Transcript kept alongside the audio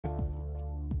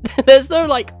There's no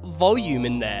like volume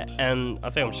in there, and I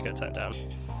think I'm just gonna turn it down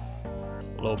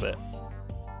a little bit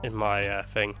in my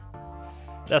thing.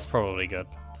 That's probably good.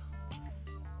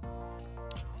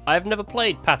 I've never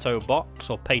played Pato Box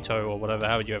or Pato or whatever,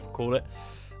 how would you ever call it.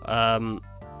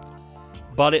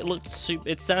 But it looked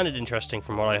it sounded interesting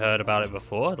from what I heard about it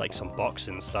before, like some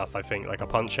boxing stuff. I think like a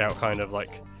punch out kind of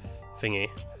like thingy.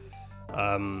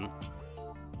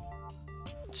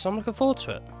 So I'm looking forward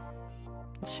to it.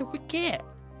 Let's see what we get.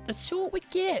 Let's see what we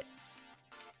get.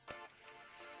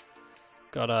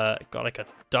 Got like a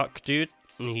duck dude,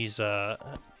 and he's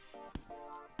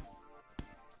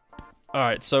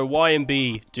Alright, so Y and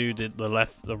B do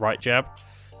the right jab,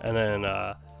 and then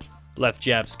left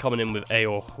jab's coming in with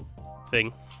AOL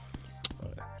thing.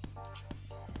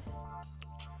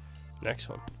 Next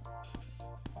one.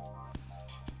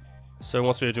 So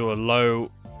once we do a low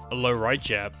right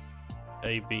jab,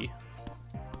 A B.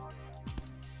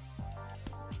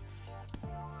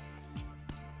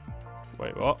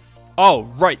 Wait, what? Oh,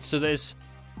 right. So there's.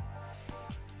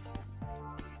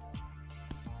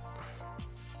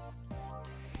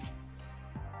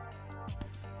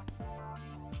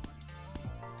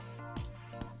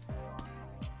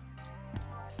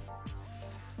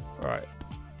 Alright.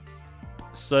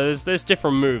 So there's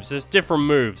different moves. There's different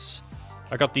moves.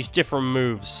 I got these different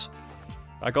moves.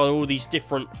 I got all these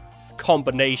different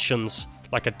combinations,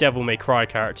 like a Devil May Cry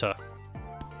character.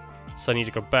 So I need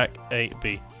to go back A,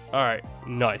 B. Alright,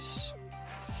 nice.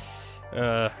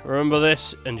 Remember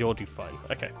this, and you'll do fine.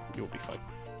 Okay, you'll be fine.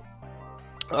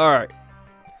 Alright.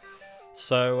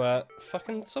 So,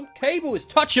 fucking some cable is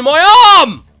touching my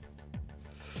arm!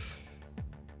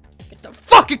 Get the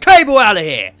fucking cable out of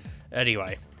here!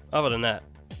 Anyway, other than that,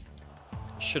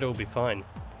 should all be fine.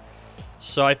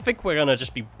 So I think we're gonna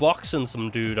just be boxing some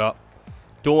dude up,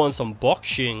 doing some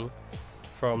boxing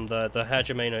from the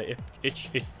Hajime no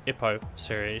Ippo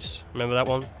series. Remember that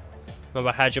one?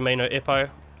 Remember Hajime no Ippo?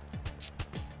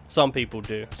 Some people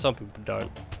do, some people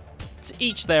don't. It's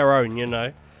each their own, you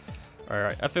know. All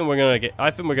right, I think we're gonna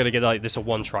get like this a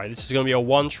one try. This is gonna be a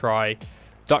one try.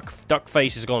 Duck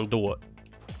face is gonna do it.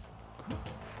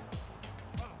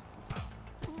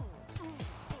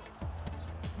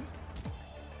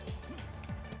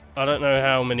 I don't know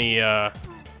how many,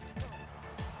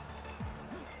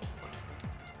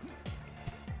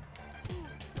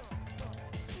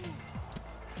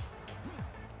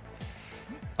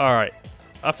 Alright.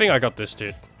 I think I got this,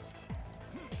 dude.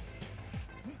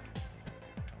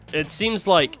 It seems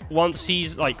like once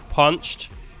he's, like, punched,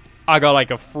 I got,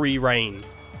 like, a free reign.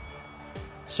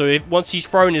 So if once he's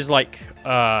thrown his, like,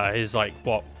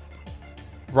 what?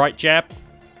 Right jab?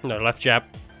 No, left jab.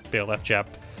 Be a left jab.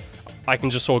 I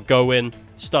can just sort of go in,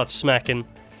 start smacking.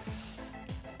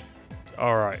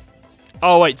 Alright.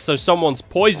 Oh, wait, so someone's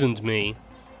poisoned me.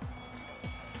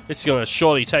 This is gonna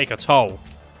surely take a toll.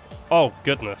 Oh,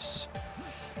 goodness.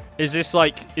 Is this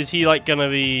like, is he like gonna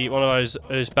be one of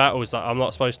those battles that I'm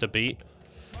not supposed to beat?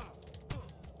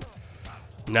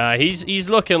 Nah, he's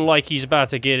looking like he's about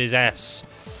to get his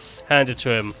ass handed to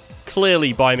him.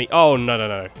 Clearly by me. Oh, no, no,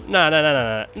 no. Nah, nah, nah,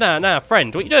 nah, nah, nah,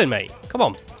 friend, what you doing, mate? Come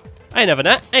on. Ain't having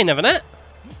that. Ain't having that.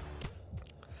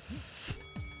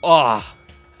 Oh.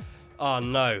 Oh,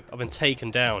 no. I've been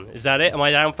taken down. Is that it? Am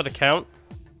I down for the count?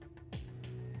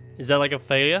 Is that like a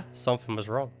failure? Something was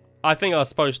wrong. I think I was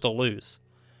supposed to lose.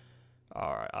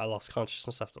 Alright, I lost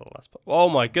consciousness after the last part. Oh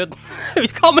my goodness.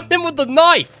 He's coming in with the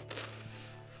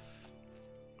knife!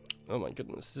 Oh my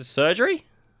goodness. Is this surgery?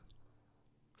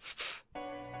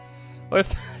 What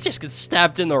if I just get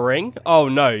stabbed in the ring? Oh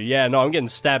no, yeah, no, I'm getting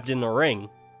stabbed in the ring.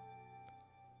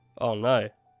 Oh no.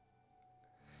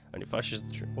 Only flashes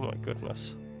the truth. Oh my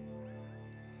goodness.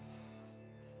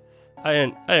 I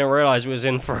didn't realize we was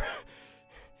in for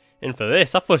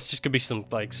this. I thought it was just gonna be some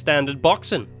like standard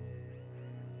boxing.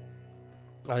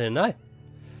 I didn't know.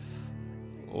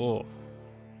 Oh.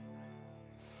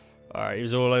 Alright, he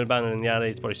was all alone, abandoned in the alley.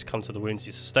 His body succumbed to the wounds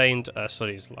he sustained.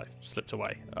 Slowly his life slipped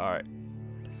away. Alright.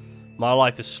 My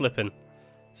life is slipping.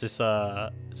 Is this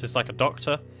like a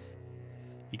doctor?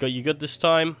 You good this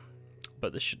time?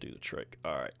 But this should do the trick.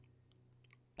 Alright.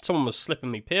 Someone was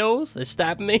slipping me pills. They're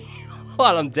stabbing me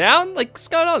while I'm down. Like, what's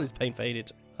going on? This pain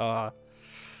faded. I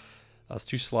was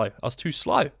too slow. I was too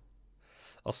slow.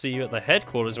 I'll see you at the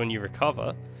headquarters when you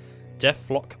recover.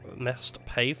 Deathlock must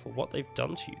pay for what they've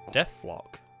done to you.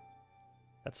 Deathlock.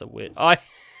 That's a weird...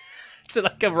 Is it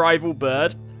like a rival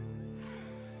bird?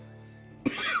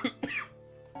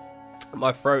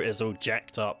 My throat is all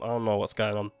jacked up. I don't know what's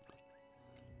going on.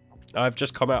 I've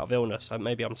just come out of illness.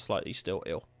 Maybe I'm slightly still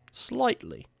ill.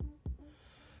 Slightly.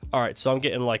 Alright, so I'm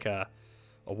getting like a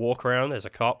walk around. There's a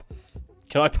cop.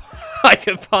 Can I? I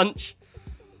can punch.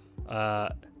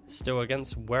 Still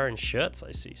against wearing shirts,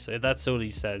 I see. So that's all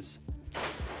he says.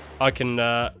 I can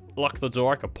lock the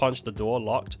door. I can punch the door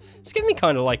locked. It's giving me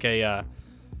kind of like a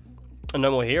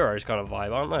No More Heroes kind of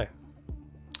vibe, I don't know.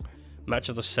 Match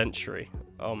of the century.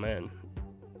 Oh man.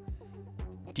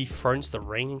 Dethrones the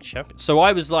reigning champion. So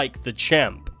I was like the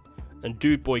champ, and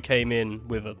Dude Boy came in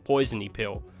with a poisony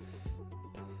pill.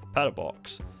 Pato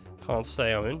box. Can't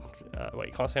say I'm in.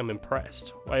 Wait, can't say I'm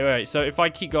impressed. Wait. So if I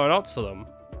keep going up to them,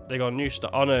 they got new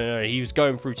stuff. Oh no, he was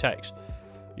going through text.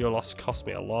 Your loss cost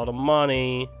me a lot of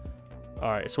money.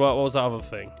 Alright, so what was that other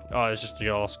thing? Oh, it's just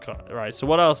your loss. Right, so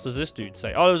what else does this dude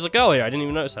say? Oh, there was a girl here. I didn't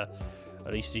even notice her.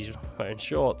 At least he's wearing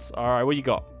shorts. Alright, what you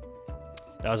got?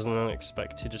 That was an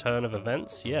unexpected turn of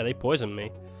events. Yeah, they poisoned me.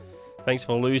 Thanks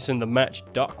for losing the match,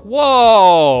 Duck.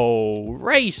 Whoa!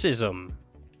 Racism!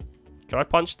 Can I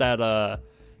punch that,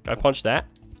 Can I punch that?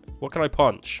 What can I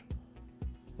punch?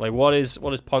 Like, what is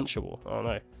punchable? I don't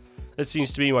know. This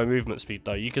seems to be my movement speed,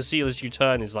 though. You can see as you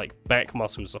turn, his, like, back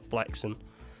muscles are flexing.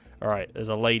 Alright, there's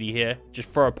a lady here.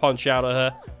 Just throw a punch out at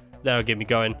her. That'll get me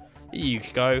going. Here you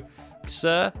go.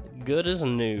 Sir, good as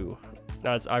new.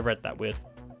 No, I read that weird.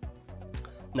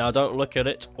 Now, don't look at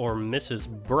it, or Mrs.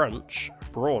 Branch.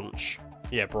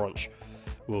 Yeah, Branch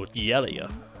will yell at you.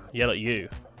 Yell at you.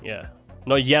 Yeah.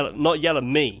 Not yell at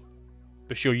me,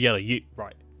 but she'll yell at you.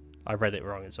 Right. I read it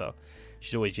wrong as well.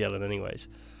 She's always yelling anyways.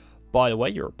 By the way,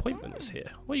 your appointment is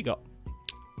here. What you got?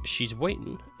 She's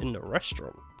waiting in the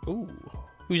restaurant. Ooh.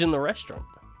 Who's in the restaurant?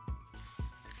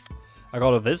 I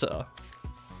got a visitor.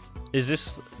 Is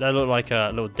this... That look like a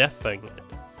little death thing.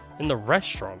 In the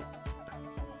restaurant.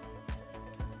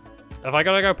 Have I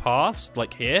got to go past?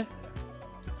 Like here?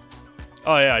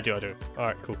 Oh yeah, I do.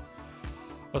 Alright, cool.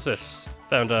 What's this?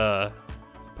 Found a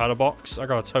Pato box. I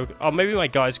got a token. Oh, maybe my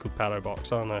guy's called Pato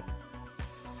box. I don't know.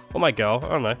 Or my girl. I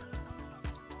don't know.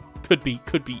 Could be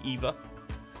either.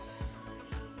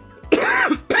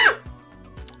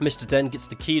 Mr. Den gets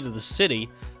the key to the city.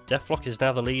 Deathlock is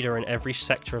now the leader in every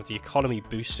sector of the economy,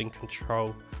 boosting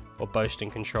control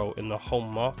in the whole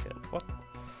market. What?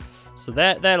 So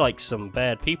they're like some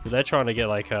bad people. They're trying to get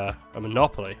like a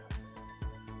monopoly.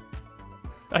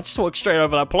 I just walked straight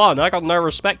over that plant. I got no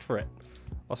respect for it.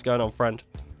 What's going on, friend?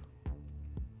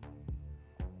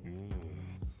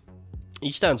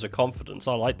 He stands with confidence.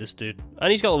 I like this dude. And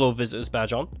he's got a little visitor's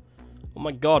badge on. Oh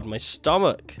my god, my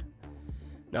stomach.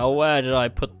 Now, where did I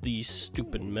put these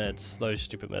stupid meds? Those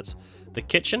stupid meds. The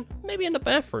kitchen? Maybe in the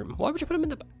bathroom. Why would you put them in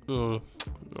the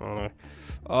I don't know.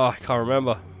 Oh, I can't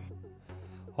remember.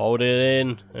 Hold it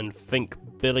in and think,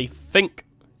 Billy. Think.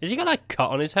 Is he got a cut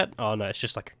on his head? Oh, no, it's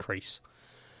just like a crease.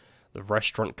 The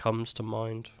restaurant comes to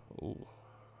mind. Ooh.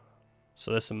 So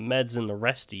there's some meds in the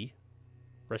resty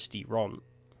Ron.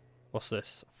 What's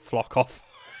this? Flock off.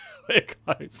 We're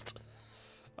closed.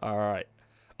 Alright.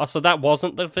 Oh, so that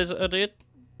wasn't the visitor, dude?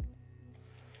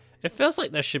 It feels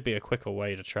like there should be a quicker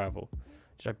way to travel.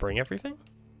 Did I bring everything?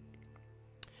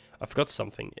 I forgot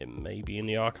something. It may be in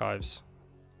the archives.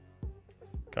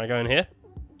 Can I go in here?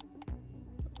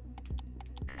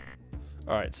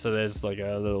 Alright, so there's like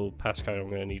a little passcode I'm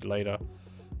going to need later.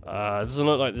 Doesn't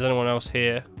look like there's anyone else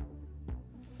here.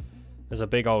 There's a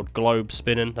big old globe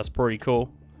spinning. That's pretty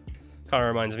cool. Kind of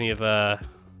reminds me of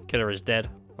Killer is Dead.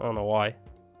 I don't know why.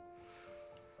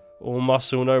 All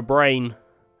muscle, no brain.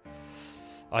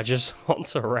 I just want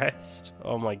to rest.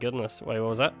 Oh my goodness. Wait, what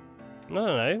was that?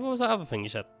 No. What was that other thing you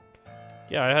said?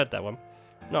 Yeah, I heard that one.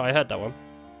 No, I heard that one.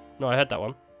 No, I heard that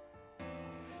one.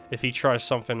 If he tries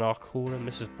something, I'll call him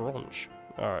Mrs. Branch.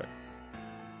 Alright.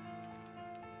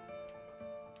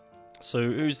 So,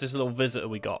 who's this little visitor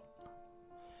we got?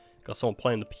 Got someone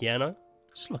playing the piano.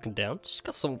 Just looking down. Just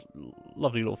got some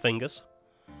lovely little fingers.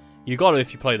 You got to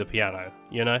if you play the piano,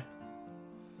 you know?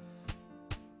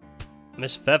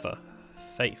 Miss Feather.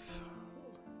 Faith.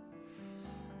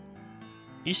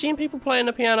 You seen people playing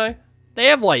the piano? They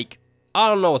have like... I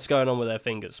don't know what's going on with their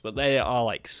fingers, but they are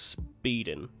like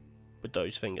speeding with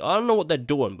those fingers. I don't know what they're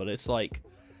doing, but it's like...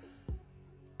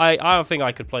 I don't think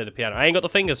I could play the piano. I ain't got the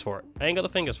fingers for it.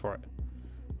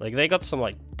 Like, they got some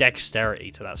like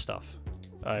dexterity to that stuff.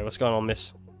 Alright, what's going on,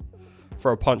 miss?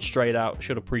 Throw a punch straight out.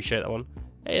 Should appreciate that one.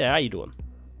 Hey there, how you doing?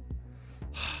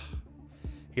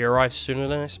 He arrived sooner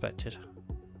than expected.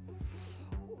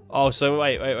 Oh, so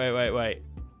wait.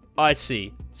 I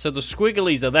see. So the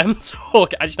squigglies are them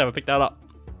talking. I just never picked that up.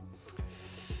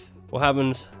 What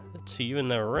happened to you in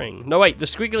their ring? No, wait, the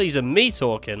squigglies are me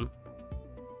talking.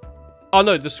 Oh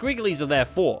no, the squigglies are their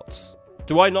thoughts.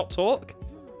 Do I not talk?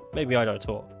 Maybe I don't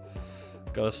talk.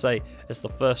 Gotta say, it's the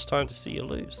first time to see you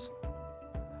lose.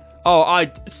 Oh,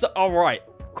 alright.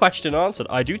 Question answered.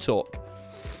 I do talk.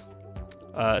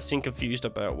 Seem confused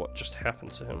about what just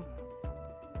happened to him.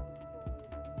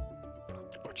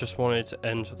 I just wanted to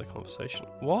end the conversation.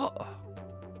 What?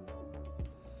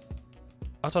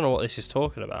 I don't know what this is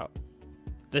talking about.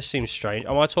 This seems strange.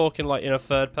 Am I talking like in a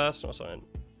third person or something?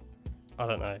 I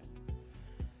don't know.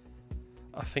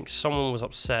 I think someone was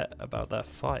upset about that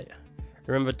fight.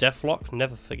 Remember Deathlock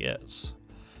never forgets.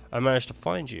 I managed to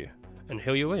find you and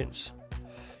heal your wounds.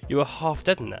 You were half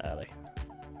dead in that alley.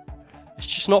 It's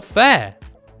just not fair.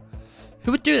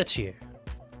 Who would do that to you?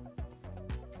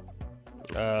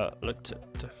 Looked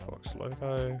at Deathlock's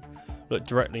logo. Looked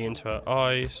directly into her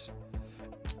eyes.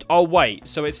 Oh wait,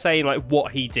 so it's saying like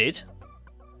what he did.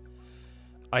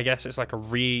 I guess it's like a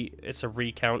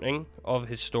recounting of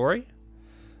his story.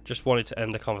 Just wanted to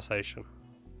end the conversation.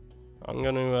 I'm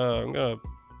gonna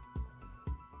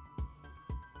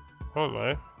I don't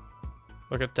know.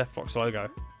 Look at Deathlock's logo.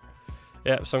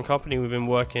 Yep, some company we've been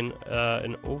working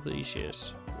in all these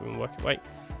years.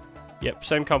 Yep,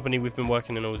 same company we've been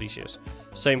working in all these years.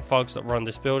 Same thugs that run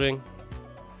this building.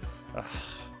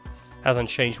 Hasn't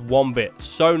changed one bit.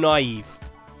 So naive.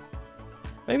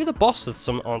 Maybe the boss has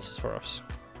some answers for us.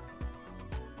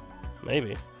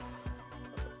 Maybe.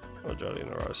 Oh, Jolly in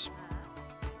the Rose.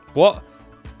 What?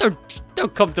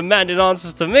 Don't come demanding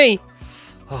answers to me.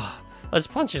 Oh, those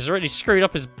punches really screwed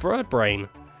up his bird brain.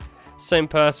 Same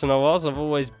person I've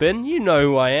always been. You know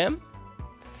who I am.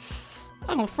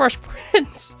 I'm a Fresh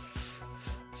Prince.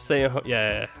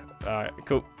 Yeah. Alright,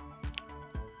 cool.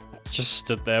 Just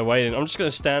stood there waiting. I'm just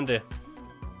gonna stand here.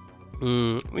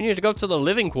 We need to go to the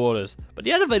living quarters, but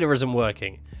the elevator isn't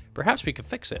working. Perhaps we could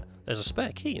fix it. There's a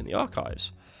spare key in the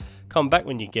archives. Come back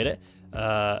when you get it.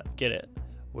 Get it.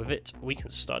 With it, we can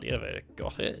start the elevator.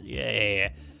 Got it?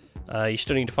 Yeah. You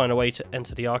still need to find a way to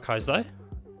enter the archives, though.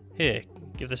 Here,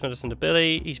 give this medicine to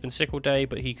Billy. He's been sick all day,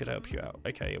 but he could help you out.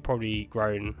 Okay, you're probably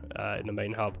grown in the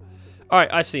main hub.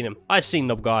 Alright, I seen him. I seen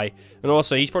the guy. And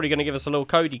also, he's probably going to give us a little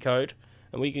codey code.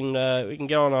 And we can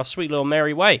get on our sweet little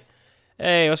merry way.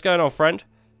 Hey, what's going on, friend?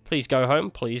 Please go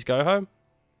home. Please go home.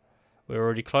 We're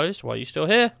already closed. Why are you still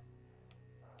here?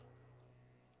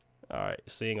 Alright,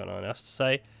 seeing what anyone else to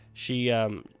say. She,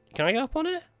 can I go up on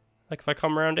it? Like if I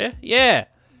come around here? Yeah!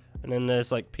 And then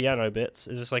there's like piano bits.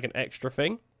 Is this like an extra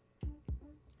thing?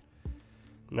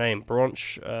 Name,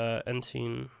 Branch,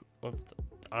 Entine of the,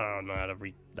 I don't know how to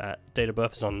read that. Date of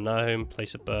birth is unknown.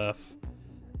 Place of birth.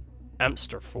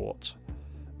 Amsterfort.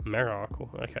 Miracle.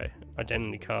 Okay.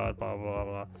 Identity card, blah,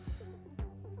 blah,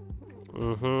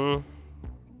 blah.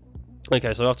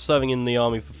 Okay, so after serving in the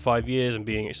army for 5 years and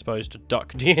being exposed to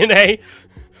duck DNA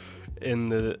in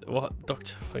the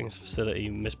Dr. Things facility,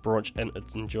 Miss Branch entered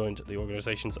and joined the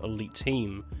organization's elite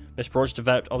team. Miss Branch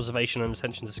developed observation and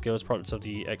attention to skills, products of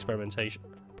the experimentation,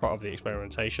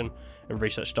 and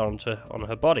research done on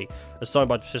her body. Assigned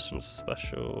by the Systems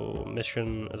Special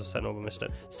Mission as a Sentinel Mister.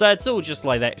 So it's all just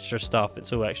like extra stuff.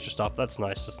 It's all extra stuff. That's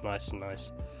nice. That's nice and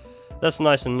nice. That's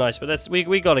nice and nice. But that's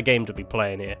we got a game to be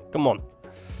playing here. Come on.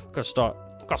 Gotta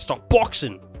start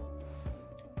boxing.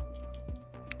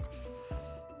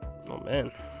 Oh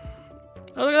man.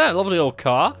 Oh, look at that lovely old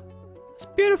car. It's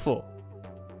beautiful.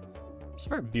 It's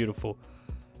very beautiful.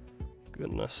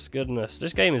 Goodness, goodness.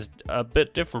 This game is a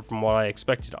bit different from what I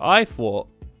expected. I thought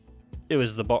it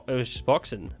was just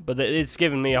boxing, but it's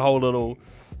given me a whole little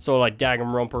sort of like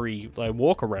Danganronpa-y like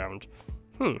walk around.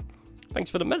 Thanks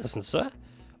for the medicine, sir.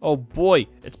 Oh boy,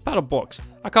 it's Pato Box.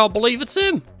 I can't believe it's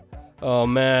him. Oh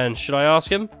man, should I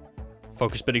ask him?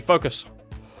 Focus, Billy, focus.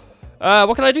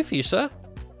 What can I do for you, sir?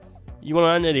 You want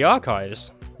to enter the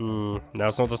archives?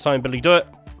 Now's not the time, Billy. Do it.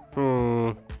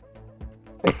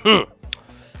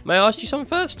 May I ask you something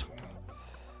first?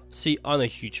 See, I'm a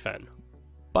huge fan,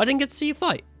 but I didn't get to see you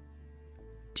fight.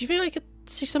 Do you think I could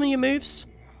see some of your moves?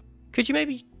 Could you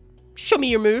maybe show me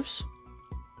your moves?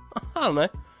 I don't know.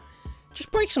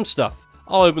 Just break some stuff.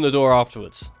 I'll open the door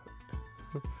afterwards.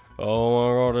 Oh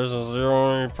my god, this is the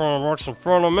only Pato Box in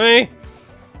front of me.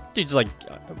 Dude's like,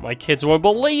 my kids won't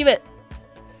believe it.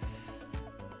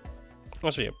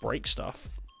 Must be a break stuff.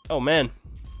 Oh man.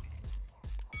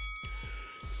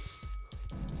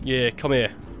 Yeah, come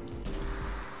here.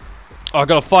 Oh, I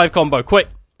got a 5 combo, quick.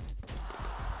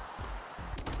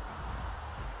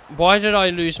 Why did I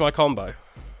lose my combo?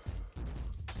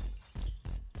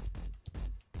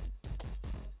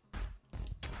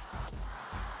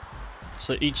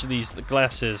 So each of these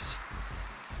glasses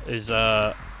is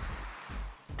oh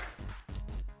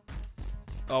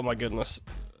my goodness.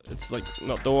 It's like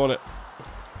not doing it.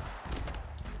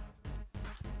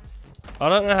 I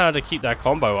don't know how to keep that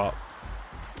combo up.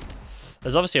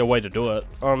 There's obviously a way to do it.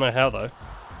 I don't know how though.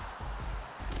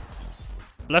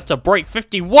 Left to break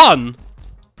 51?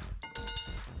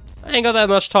 I ain't got that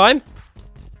much time.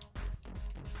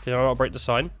 Can I not break the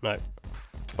sign? No.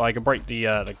 But I can break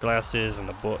the glasses and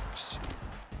the books.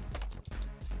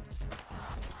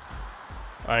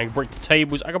 I can break the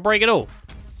tables. I can break it all.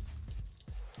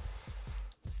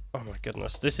 Oh my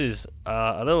goodness. This is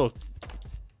a little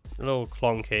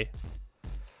clunky.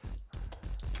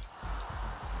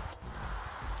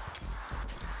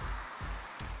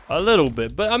 A little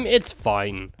bit, but I mean, it's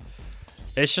fine.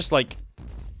 It's just like,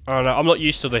 I don't know, I'm not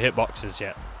used to the hitboxes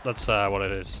yet. That's what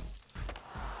it is.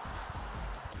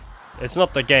 It's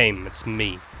not the game, it's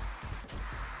me.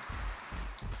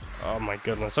 Oh my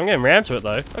goodness, I'm getting round to it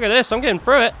though. Look at this, I'm getting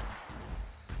through it.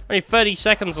 Only 30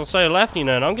 seconds or so left, you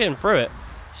know, and I'm getting through it.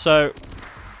 So,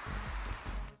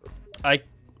 oh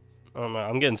no,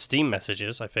 I'm getting Steam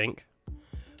messages, I think.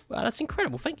 Wow, that's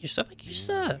incredible. Thank you, sir. Thank you,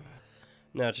 sir.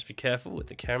 Now, just be careful with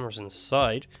the cameras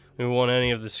inside. We wouldn't want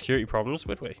any of the security problems,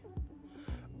 would we?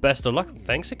 Best of luck, and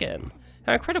thanks again.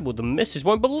 How incredible, the missus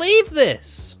won't believe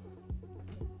this!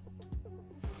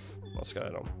 What's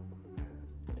going on?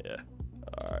 Yeah,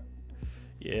 alright.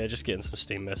 Yeah, just getting some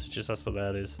Steam messages, that's what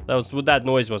that is. That was what that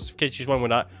noise was. In case you just wondering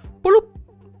what that bloop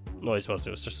noise was,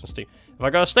 it was just some Steam. If I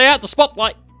gotta stay out the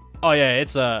spotlight! Oh yeah,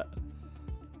 it's a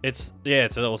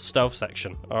little stealth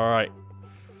section. Alright.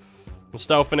 I'm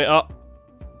stealthing it up.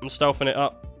 I'm stealthing it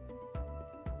up.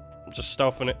 I'm just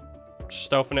stealthing it. Just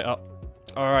stealthing it up.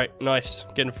 Alright, nice.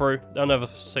 Getting through. They'll never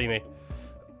see me.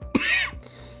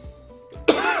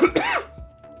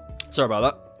 Sorry about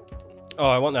that. Oh,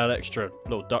 I want that extra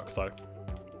little duck though.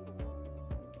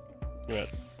 Good.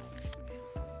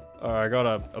 Alright, I got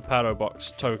a Pato box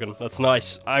token. That's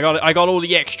nice. I got all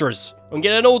the extras. I'm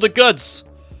getting all the goods.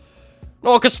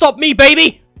 No one can stop me,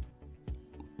 baby!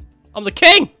 I'm the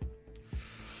king!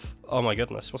 Oh my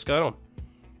goodness, what's going on?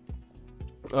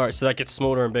 Alright, so that gets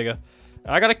smaller and bigger.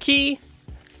 I got a key.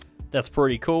 That's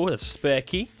pretty cool. That's a spare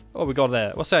key. What we got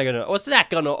there? What's that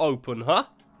gonna open, huh?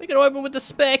 We gonna open with the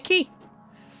spare key?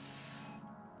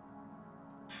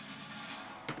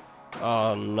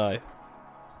 Oh no.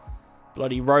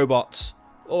 Bloody robots.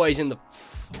 Always in the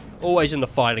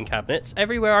filing cabinets.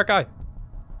 Everywhere I go.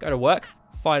 Go to work,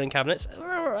 filing cabinets.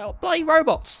 Bloody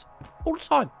robots. All the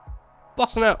time.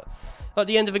 Busting out. Like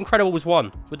the end of Incredibles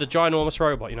 1 with the ginormous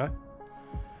robot, you know?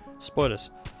 Spoilers.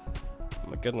 Oh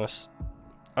my goodness.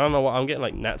 I don't know what, I'm getting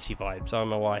like Nazi vibes, I don't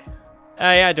know why.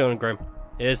 Hey, how you doing, Grim?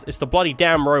 It's the bloody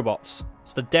damn robots.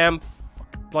 It's the damn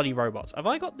fucking bloody robots. Have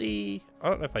I got the... I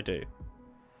don't know if I do.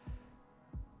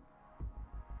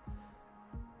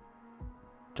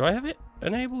 Do I have it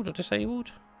enabled or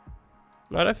disabled?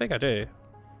 No, I don't think I do.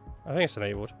 I think it's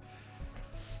enabled.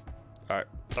 Alright,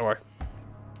 don't worry.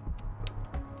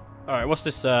 Alright, what's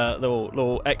this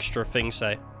little extra thing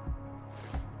say?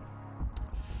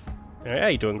 Anyway, how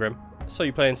you doing, Grim? Saw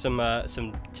you playing some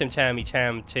Tim Tammy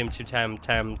Tam Tim Tam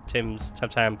Tam Tim's Tam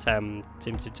Tam Tam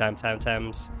Tim Tam Tam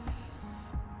Tams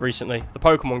recently. The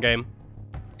Pokemon game.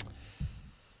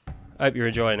 I hope you're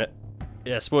enjoying it.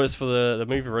 Yeah, spoilers for the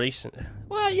movie release.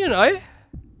 Well, you know,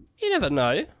 you never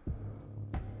know.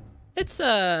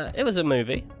 It was a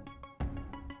movie.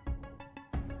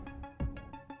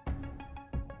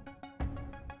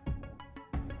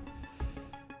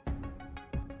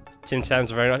 Tim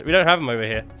Tams are very nice. We don't have them over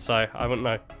here, so I wouldn't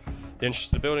know. The entrance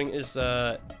to the building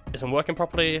isn't working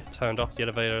properly. Turned off the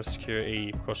elevator.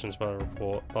 Security cautions by the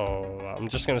report. Oh, I'm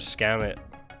just gonna scan it.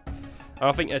 I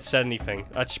don't think it said anything.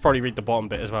 I should probably read the bottom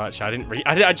bit as well. Actually, I didn't read.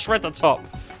 I just read the top.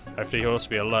 Hopefully, you'll also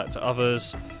be alert to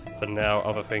others. For now,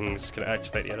 other things can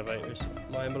activate the elevators.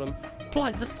 My emblem.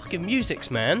 Bloody the fucking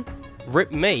music's, man.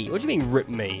 Rip me. What do you mean, rip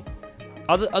me?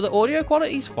 Are the audio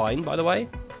qualities fine, by the way?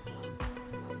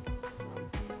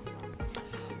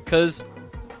 Because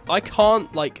I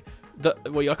can't, like,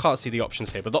 well, I can't see the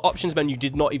options here, but the options menu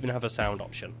did not even have a sound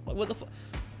option. Like, what the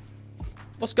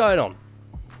what's going on?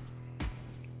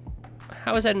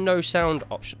 How is there no sound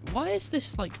option? Why is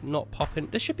this, like, not popping?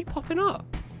 This should be popping up.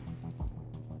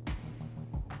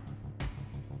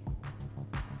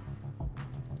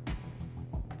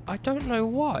 I don't know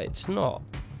why it's not.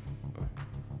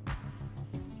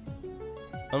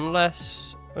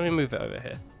 Unless... Let me move it over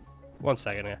here. 1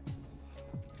 second here.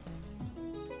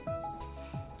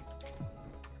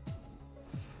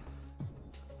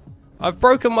 I've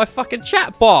broken my fucking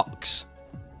chat box!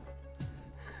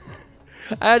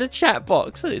 I had a chat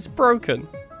box and it's broken.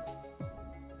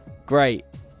 Great.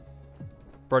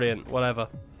 Brilliant, whatever.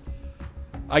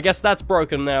 I guess that's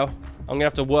broken now. I'm gonna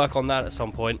have to work on that at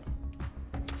some point.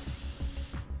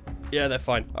 Yeah, they're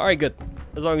fine. Alright, good.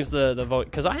 As long as the vote...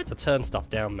 Because I had to turn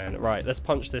stuff down, man. Right, let's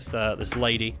punch this this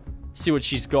lady. See what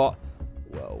she's got.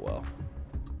 Well,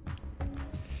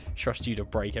 trust you to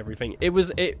break everything.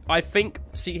 I think,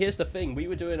 see, here's the thing. We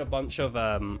were doing a bunch of,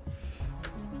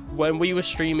 when we were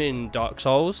streaming Dark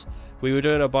Souls, we were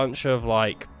doing a bunch of,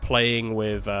 like, playing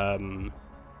with,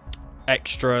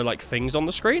 extra, like, things on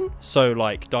the screen. So,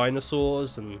 like,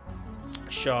 dinosaurs and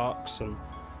sharks and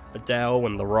Adele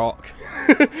and The Rock.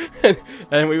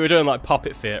 And we were doing, like,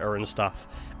 puppet theater and stuff.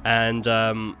 And,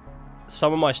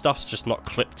 some of my stuff's just not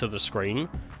clipped to the screen.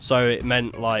 So it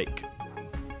meant, like,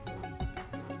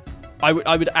 I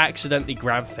would accidentally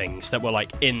grab things that were,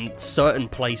 like, in certain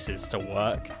places to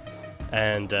work.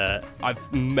 And,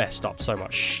 I've messed up so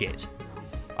much shit.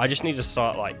 I just need to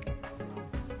start, like,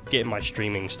 getting my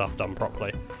streaming stuff done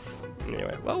properly.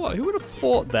 Anyway, well, who would have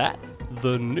thought that?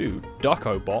 The new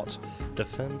Ducko bot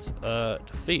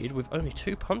defeated with only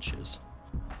 2 punches.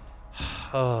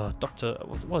 Doctor,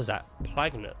 what is that?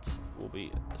 Plagnets will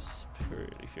be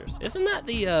pretty fierce. Isn't that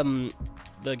the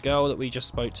girl that we just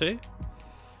spoke to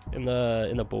in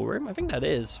the ballroom? I think that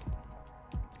is.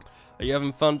 Are you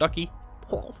having fun, Ducky?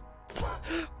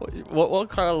 What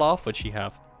kind of laugh would she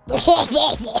have?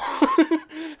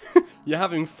 You're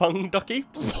having fun, Ducky?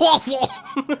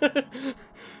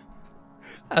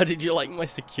 How did you like my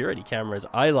security cameras?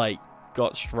 I, like,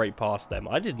 got straight past them.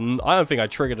 I don't think I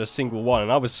triggered a single one,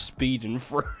 and I was speeding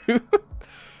through.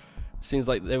 Seems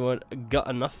like they weren't gut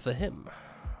enough for him.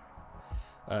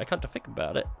 Come to think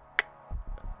about it,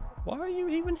 why are you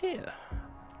even here?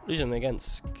 Losing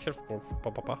against of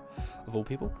all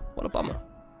people? What a bummer.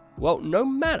 Well, no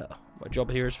matter. My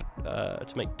job here is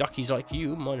to make duckies like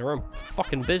you mind your own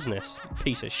fucking business,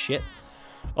 piece of shit.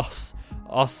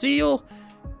 I'll see you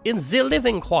in the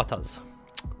living quarters.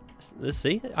 Let's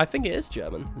see. I think it is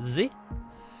German. Z.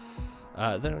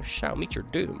 Then I shall meet your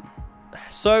doom.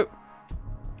 So,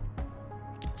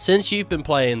 since you've been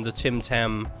playing the Tim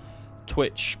Tam,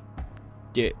 Twitch,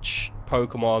 Ditch,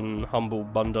 Pokemon, Humble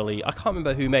Bundle-y, I can't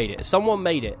remember who made it. Someone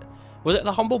made it. Was it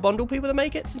the Humble Bundle people that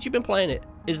make it? Since you've been playing it,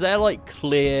 is there like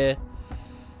clear?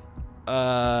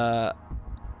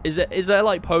 Is there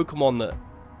like Pokemon that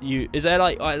you? Is there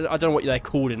like I don't know what they're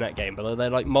called in that game, but are there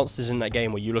like monsters in that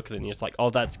game where you look at it and you're just like, oh,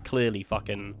 that's clearly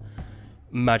fucking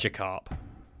Magikarp.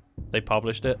 They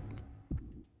published it.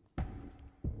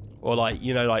 Or like,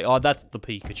 you know, like, oh, that's the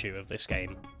Pikachu of this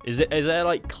game. Is there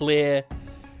like clear,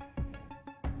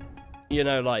 you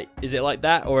know, like, is it like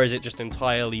that, or is it just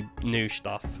entirely new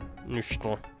stuff? New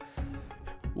stuff.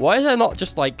 Why is there not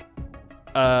just like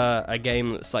a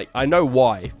game that's like, I know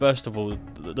why. First of all,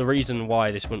 the reason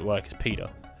why this wouldn't work is Peter.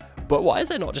 But why is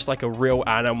there not just like a real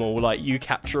animal, like you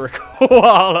capture a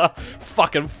koala,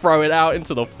 fucking throw it out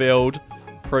into the field?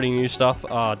 Pretty new stuff.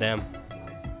 Ah, damn.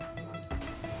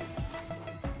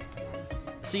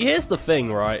 See, here's the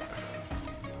thing, right?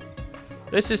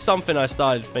 This is something I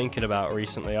started thinking about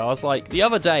recently. I was like, the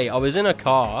other day, I was in a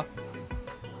car,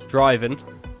 driving.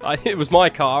 It was my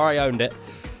car, I owned it.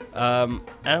 And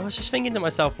I was just thinking to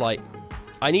myself, like,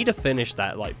 I need to finish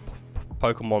that, like,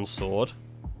 Pokemon Sword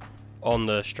on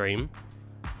the stream.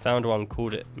 Found one,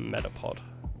 called it Metapod.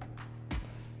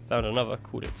 Found another,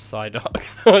 called it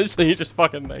Psyduck. So you're just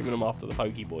fucking naming them after the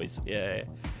Pokeboys. Yeah.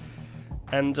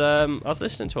 And I was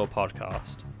listening to a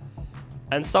podcast,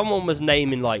 and someone was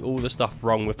naming like all the stuff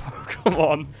wrong with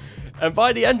Pokemon. And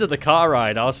by the end of the car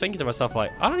ride, I was thinking to myself,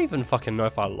 like, I don't even fucking know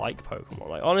if I like Pokemon.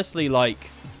 Like, honestly, like,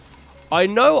 I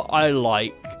know I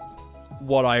like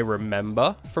what I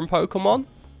remember from Pokemon,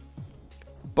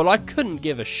 but I couldn't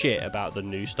give a shit about the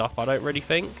new stuff, I don't really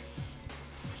think.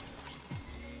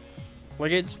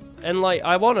 Like, and like,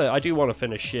 I do want to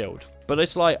finish Shield. But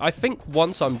it's like, I think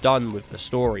once I'm done with the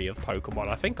story of Pokemon,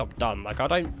 I think I'm done. Like, I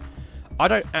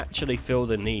don't actually feel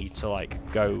the need to,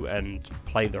 like, go and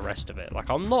play the rest of it. Like,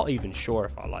 I'm not even sure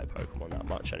if I like Pokemon that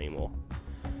much anymore.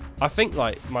 I think,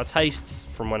 like, my tastes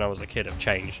from when I was a kid have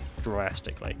changed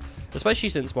drastically. Especially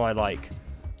since my, like,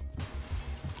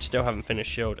 still haven't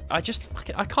finished Shield. I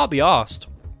can't be arsed.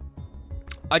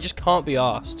 I just can't be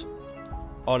arsed.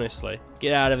 Honestly.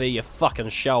 Get out of here, you fucking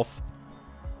shelf.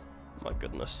 My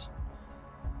goodness.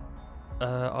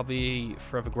 I'll be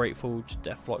forever grateful to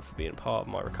Deathlock for being part of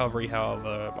my recovery,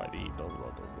 however, it might be blah,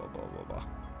 blah, blah, blah, blah, blah, blah.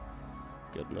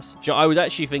 Goodness. I was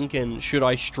actually thinking, should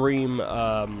I stream,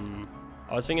 I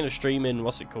was thinking of streaming,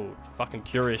 what's it called? Fucking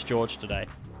Curious George today.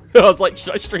 I was like,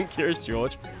 should I stream Curious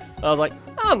George? And I was like,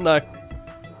 I don't know.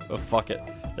 But fuck it.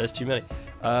 There's too many.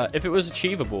 If it was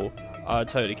achievable, I'd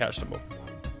totally catch them all.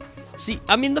 See,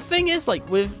 I mean, the thing is, like,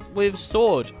 with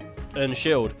Sword and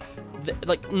Shield,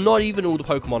 like, not even all the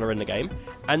Pokemon are in the game,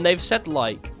 and they've said,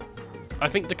 like, I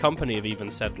think the company have even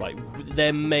said, like,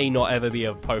 there may not ever be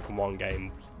a Pokemon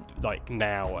game, like,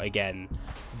 now, again,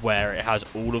 where it has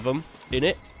all of them in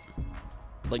it.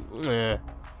 like,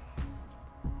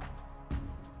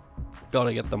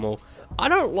 gotta get them all. I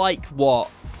don't like what...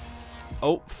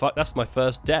 Oh, fuck, that's my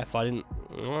first death. I didn't...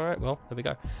 Alright, well, there we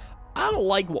go. I don't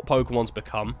like what Pokemon's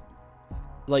become.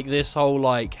 Like, this whole,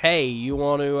 like, hey, you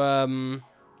want to,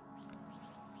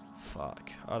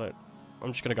 Fuck, I'm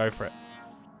just gonna go for it.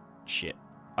 Shit.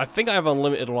 I think I have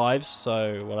unlimited lives,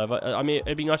 so whatever. I mean,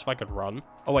 it'd be nice if I could run.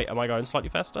 Oh, wait, am I going slightly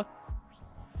faster?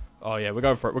 Oh, yeah, we're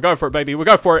going for it. We're going for it, baby. We're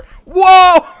going for it.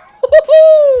 Whoa!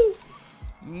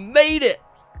 Made it!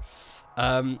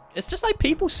 It's just like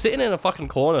people sitting in a fucking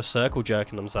corner circle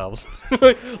jerking themselves.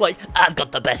 Like, I've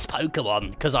got the best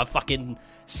Pokemon because I fucking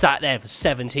sat there for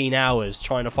 17 hours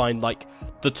trying to find, like,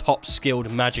 the top skilled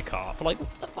Magikarp. Like,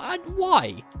 what the fuck?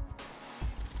 Why?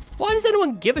 Why does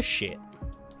anyone give a shit?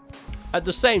 At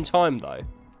the same time, though,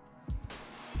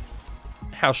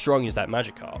 how strong is that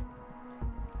Magikarp?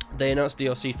 They announced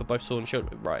DLC for both Sword and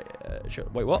Shield. Right,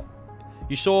 wait, what?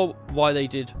 You saw why they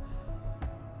did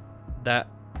that,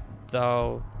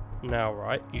 though, now,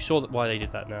 right? You saw why they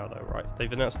did that now, though, right? They've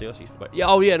announced DLC for both. Yeah,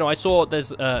 oh, yeah, no, I saw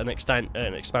there's an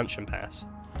expansion pass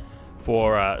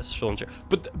for Sword and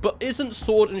Shield. But isn't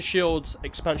Sword and Shield's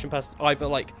expansion pass either,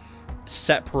 like,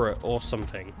 separate or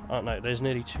something? I don't know, there's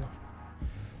nearly two.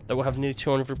 That will have nearly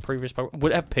 200 previous Pokemon.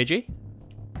 Would it have Pidgey?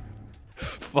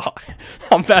 Fuck.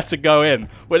 I'm about to go in.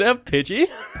 Would it have Pidgey?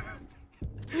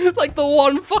 Like the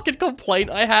one fucking complaint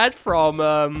I had from,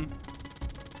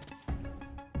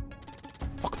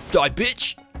 Fucking die,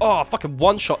 bitch! Oh, fucking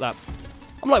one-shot that.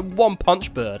 I'm like one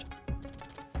punch bird.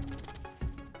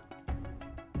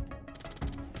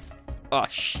 Oh,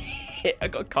 shit. I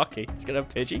got cocky. It's gonna have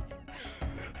Pidgey.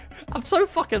 I'm so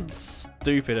fucking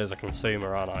stupid as a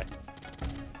consumer, aren't I?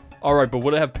 Alright, but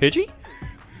would it have Pidgey?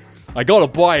 I gotta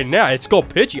buy it now. It's got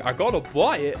Pidgey. I gotta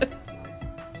buy it.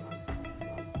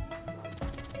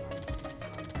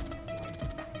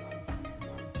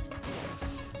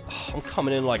 Oh, I'm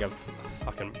coming in like a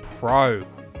fucking pro.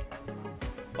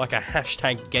 Like a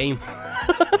hashtag game.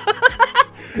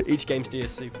 Each game's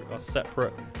DLC are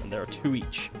separate, and there are 2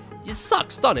 each. It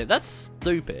sucks, doesn't it? That's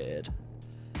stupid.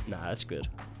 Nah, that's good.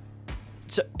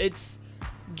 So it's...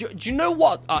 Do you know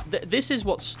what? This is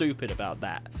what's stupid about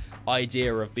that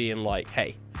idea of being like,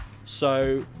 hey,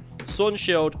 so Sword and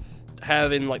Shield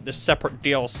having like the separate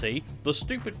DLC. The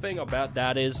stupid thing about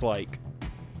that is like,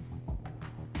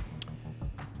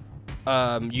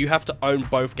 you have to own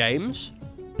both games,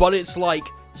 but it's like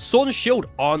Sword and Shield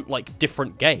aren't like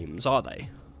different games, are they?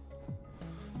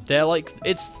 They're like,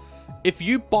 it's, if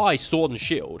you buy Sword and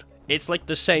Shield, it's like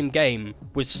the same game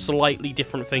with slightly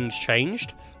different things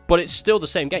changed. But it's still the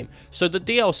same game. So the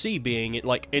DLC being it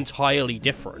like entirely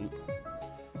different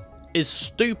is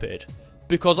stupid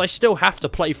because I still have to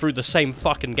play through the same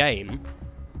fucking game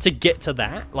to get to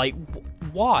that. Like,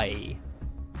 why?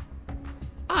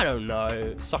 I don't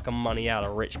know. Sucking money out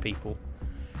of rich people.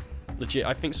 Legit,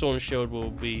 I think Sword and Shield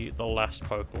will be the last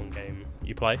Pokemon game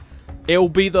you play. It'll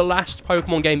be the last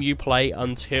Pokemon game you play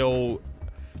until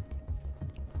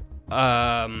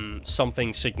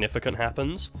something significant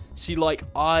happens. See, like,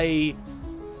 I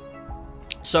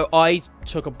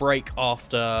took a break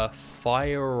after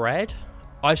Fire Red.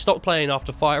 I stopped playing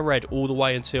after Fire Red all the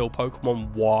way until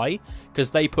Pokemon Y,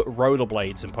 because they put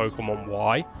rollerblades in Pokemon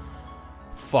Y.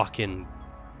 Fucking,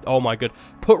 oh my god.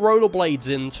 Put rollerblades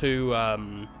into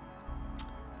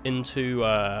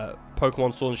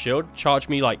Pokemon Sword and Shield. Charge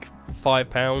me like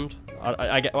 £5.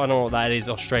 I don't know what that is,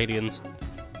 Australians.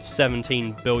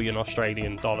 17 billion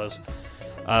Australian dollars.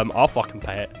 I'll fucking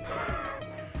pay it.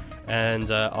 And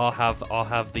I'll have those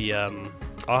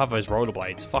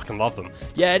rollerblades. Fucking love them.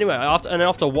 Yeah, anyway,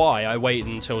 after Y, I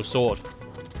waited until Sword.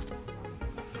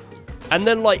 And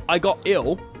then like I got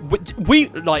ill.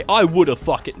 I would have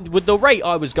fucking, with the rate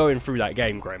I was going through that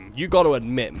game, Grim. You got to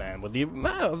admit, man, with the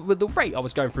rate I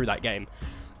was going through that game,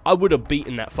 I would have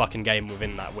beaten that fucking game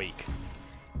within that week.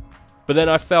 But then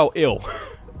I fell ill.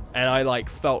 And I, like,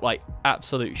 felt like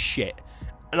absolute shit.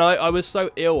 And I was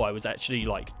so ill, I was actually,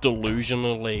 like,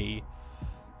 delusionally,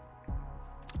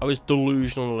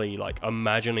 like,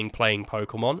 imagining playing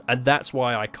Pokemon. And that's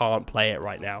why I can't play it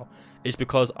right now. Is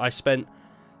because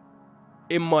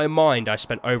in my mind, I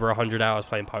spent over 100 hours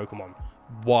playing Pokemon.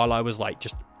 While I was, like,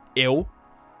 just ill.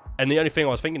 And the only thing I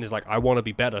was thinking is, like, I want to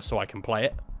be better so I can play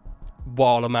it.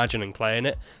 While imagining playing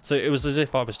it. So it was as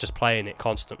if I was just playing it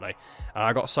constantly. And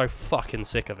I got so fucking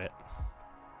sick of it.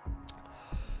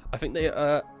 I think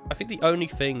the only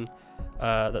thing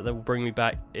that will bring me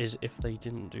back is if they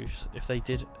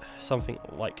did something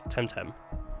like Temtem,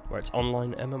 where it's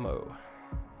online MMO.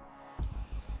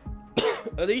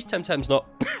 At least Temtem's not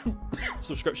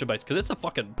subscription based, because it's a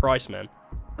fucking price, man.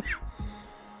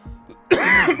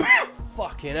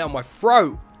 Fucking hell, my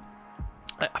throat.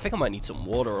 I think I might need some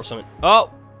water or something.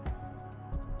 Oh!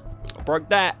 I broke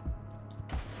that.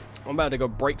 I'm about to go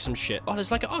break some shit. Oh,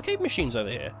 there's like arcade machines over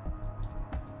here.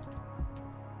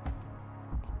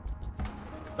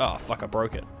 Oh, fuck, I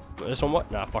broke it. This one what?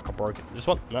 Nah, fuck, I broke it. This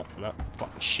one? No,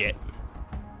 fucking shit.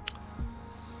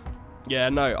 Yeah,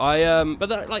 no,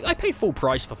 I paid full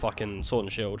price for fucking Sword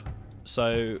and Shield.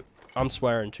 So, I'm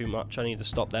swearing too much. I need to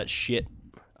stop that shit.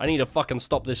 I need to fucking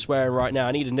stop this swearing right now.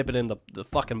 I need to nip it in the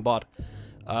fucking bud.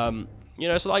 You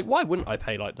know, so like, why wouldn't I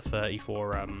pay like the 30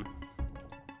 for,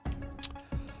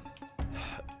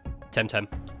 Tim Tam.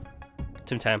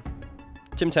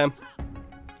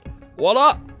 What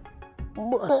up?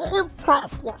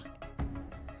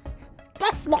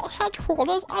 Deathlock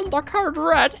headquarters under code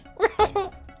red.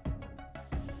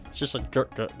 It's just a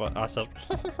gut, but I said,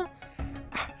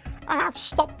 I have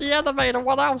stopped the elevator.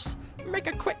 What else? Make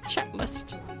a quick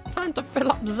checklist. Time to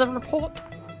fill up the report.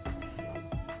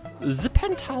 The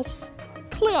penthouse,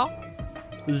 clear.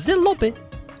 The lobby,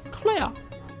 clear.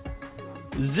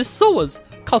 The sewers,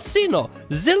 casino,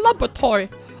 the laboratory,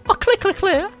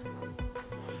 clear.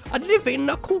 I live in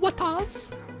the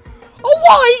quarters. Oh,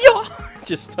 why?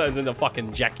 Just turns into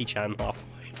fucking Jackie Chan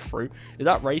halfway through. Is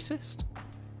that racist?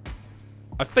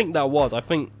 I think that was. I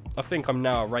think I'm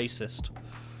now a racist.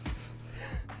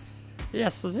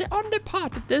 Yes, the only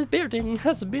part of the building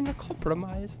has been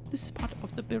compromised. This part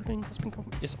of the building has been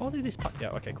compromised. Yes, only this part. Yeah,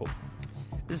 okay, cool.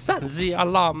 Is that the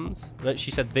alarms? No,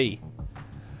 she said the.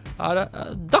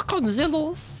 Duck on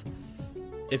Zillows.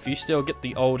 If you still get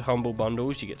the old Humble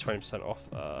bundles, you get 20% off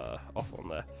on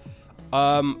there.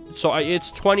 So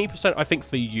it's 20%, I think,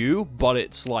 for you, but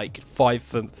it's like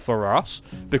 5 for us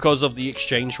because of the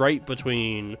exchange rate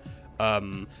between,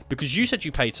 because you said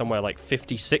you paid somewhere like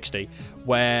 50, 60,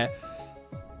 where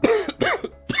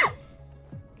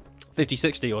 50,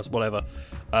 60 or whatever,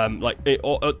 like,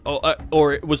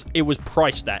 or it was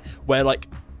priced at, where like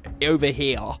over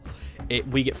here,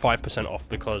 we get 5% off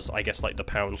because I guess like the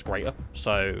pound's greater.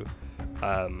 So,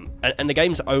 and the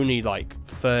game's only like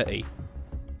 30.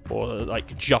 Or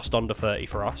like just under 30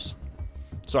 for us.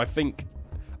 So I think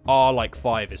our like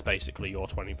 5 is basically your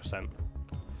 20%.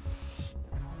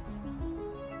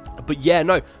 But yeah,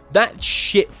 no, that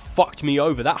shit fucked me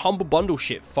over. That Humble Bundle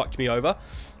shit fucked me over.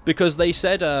 Because they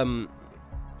said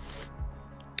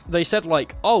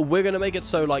like, oh, we're gonna make it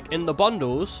so like in the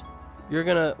bundles, you're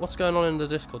gonna, what's going on in the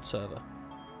Discord server?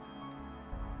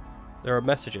 There are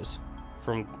messages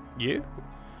from you?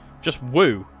 Just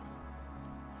woo.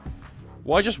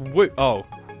 Why just woo? Oh.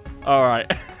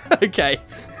 Alright. Okay.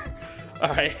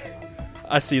 Alright.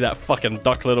 I see that fucking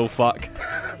duck little fuck.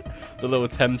 The little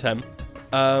Temtem.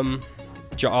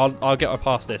 I'll get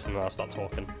past this and then I'll start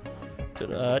talking.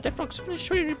 Deathlock's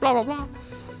blah blah blah.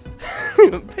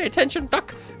 Pay attention,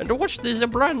 duck, and watch this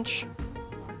branch.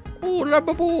 What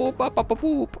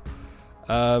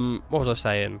was I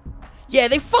saying? Yeah,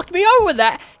 they fucked me over with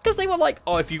that, because they were like,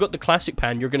 oh, if you got the classic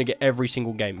pan, you're going to get every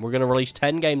single game. We're going to release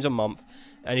 10 games a month,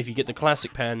 and if you get the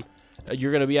classic pan,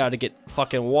 you're going to be able to get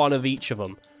fucking one of each of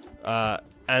them. And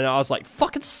I was like,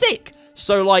 fucking sick!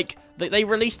 So, like, they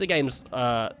released the games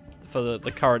for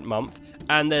the current month,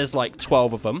 and there's like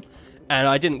 12 of them, and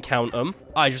I didn't count them.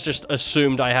 I just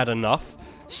assumed I had enough.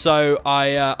 So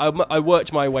I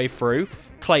worked my way through,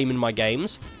 claiming my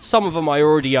games. Some of them I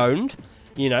already owned.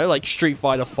 You know, like Street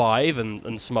Fighter 5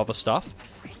 and some other stuff.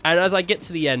 And as I get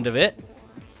to the end of it,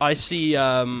 I see,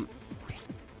 I don't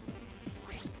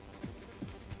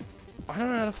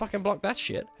know how to fucking block that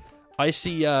shit. I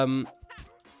see,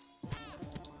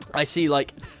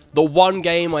 like, the one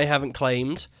game I haven't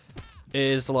claimed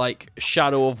is, like,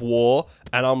 Shadow of War.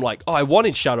 And I'm like, oh, I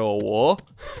wanted Shadow of War.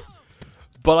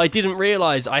 But I didn't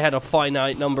realize I had a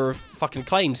finite number of fucking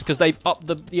claims because they've upped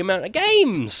the amount of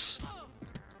games.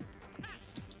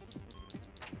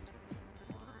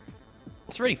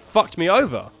 It's really fucked me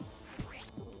over.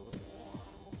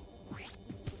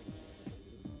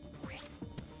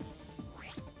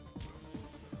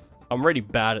 I'm really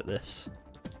bad at this.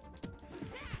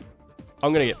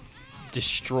 I'm gonna get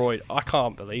destroyed. I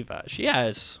can't believe that. She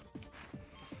has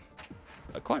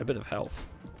quite a bit of health.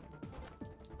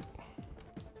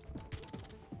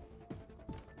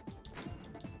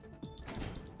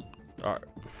 Alright.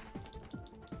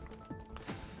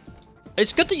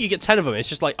 It's good that you get 10 of them. It's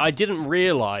just like, I didn't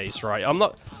realize, right? I'm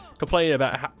not complaining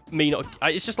about me not...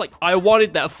 It's just like, I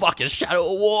wanted that fucking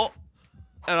Shadow of War.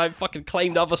 And I fucking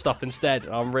claimed other stuff instead.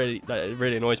 And it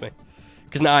really annoys me.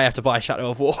 Because now I have to buy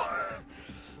Shadow of War.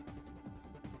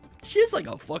 She's like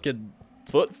a fucking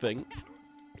foot thing.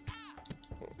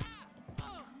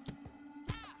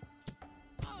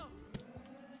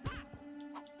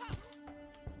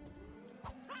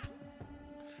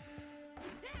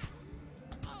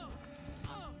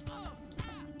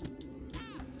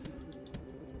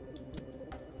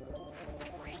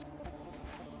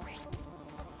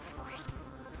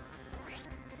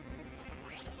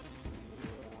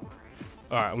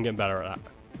 Alright, I'm getting better at that.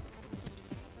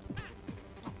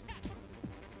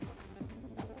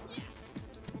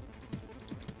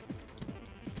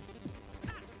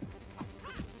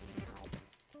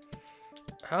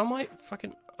 How am I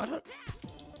fucking... I don't...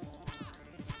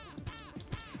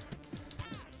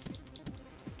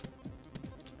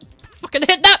 Fucking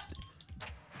hit that!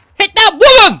 Hit that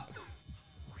woman!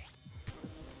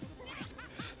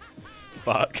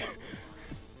 Fuck.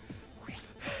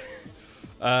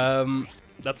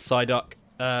 That's Psyduck.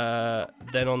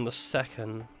 Then on the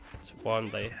second one,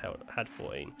 they had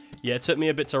 14. Yeah, it took me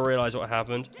a bit to realize what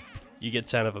happened. You get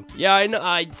 10 of them. Yeah, I know.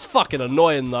 It's fucking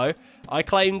annoying though. I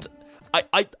claimed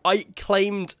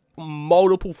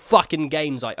multiple fucking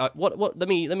games. What? Let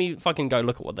me fucking go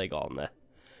look at what they got on there.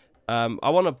 I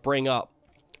want to bring up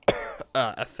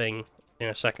a thing in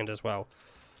a second as well.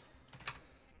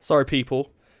 Sorry,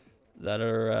 people that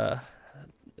are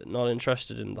not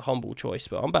interested in the humble choice,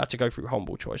 but I'm about to go through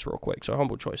humble choice real quick. So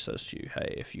humble choice says to you,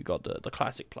 hey, if you got the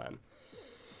classic plan,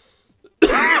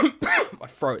 my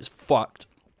throat is fucked,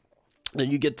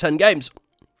 then you get 10 games.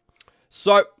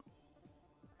 So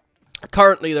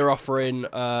currently they're offering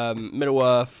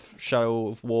Middle-earth, Shadow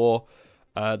of War,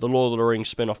 the Lord of the Rings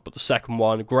spin-off, but the second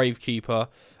one, Gravekeeper.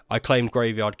 I claimed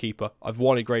Graveyard Keeper. I've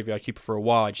wanted Graveyard Keeper for a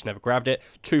while. I just never grabbed it.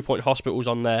 2 Point Hospital's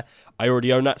on there. I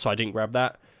already own that, so I didn't grab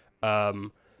that.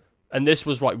 And this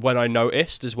was like when I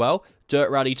noticed as well. Dirt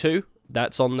Rally 2,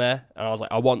 that's on there. And I was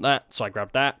like, I want that, so I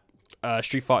grabbed that.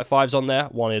 Street Fighter 5's on there.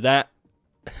 Wanted that.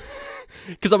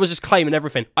 Because I was just claiming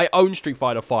everything. I own Street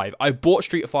Fighter 5. I bought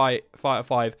Street Fighter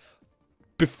 5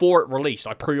 before it released.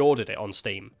 I pre-ordered it on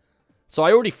Steam. So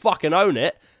I already fucking own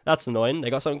it. That's annoying. They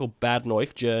got something called Bad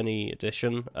Knife Journey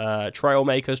Edition.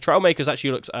 Trailmakers. Trailmakers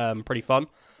actually looks pretty fun.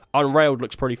 Unrailed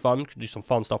looks pretty fun. Could do some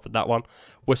fun stuff with that one.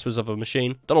 Whispers of a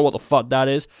Machine. Don't know what the fuck that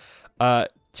is.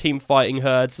 Team Fighting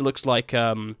Herds. It looks like...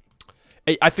 I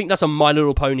think that's a My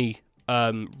Little Pony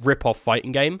rip-off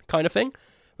fighting game kind of thing.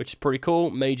 Which is pretty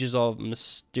cool. Mages of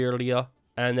Mysteria.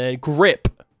 And then Grip.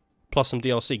 Plus some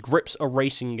DLC. Grip's a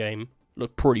racing game.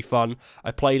 Looked pretty fun.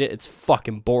 I played it. It's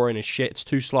fucking boring as shit. It's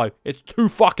too slow. It's too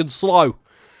fucking slow.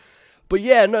 But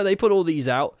yeah, no, they put all these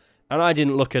out. And I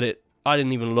didn't look at it. I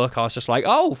didn't even look. I was just like,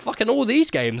 oh, fucking all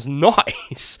these games.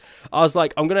 Nice. I was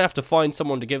like, I'm going to have to find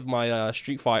someone to give my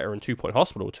Street Fighter and 2 Point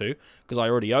Hospital to. Because I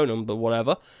already own them, but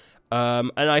whatever.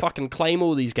 And I fucking claim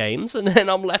all these games. And then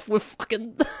I'm left with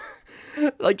fucking...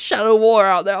 like Shadow War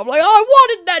out there. I'm like, oh, I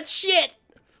wanted that shit.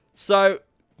 So...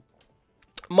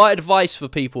 my advice for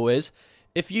people is,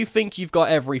 if you think you've got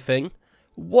everything,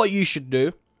 what you should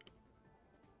do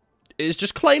is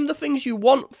just claim the things you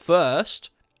want first,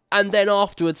 and then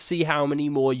afterwards see how many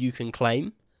more you can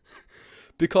claim.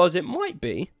 Because it might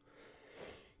be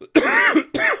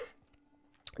that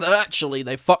actually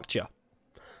they fucked you.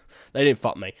 They didn't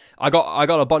fuck me. I got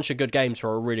a bunch of good games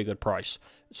for a really good price.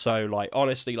 So, like,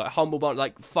 honestly, like, Humble Bundle,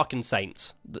 like, fucking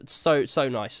saints. So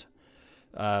nice,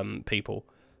 people.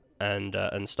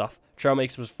 And stuff.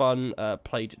 Trailmakers was fun.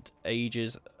 Played it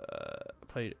ages.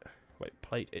 Played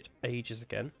it ages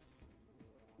again.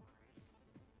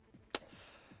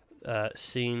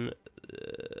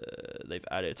 They've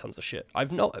added tons of shit.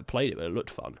 I've not played it, but it looked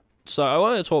fun. So I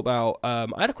wanted to talk about. I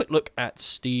had a quick look at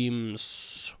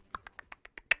Steam's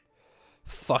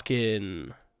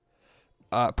fucking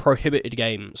prohibited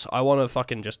games. I want to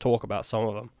fucking just talk about some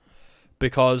of them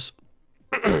because.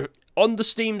 On the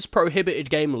Steam's prohibited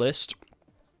game list,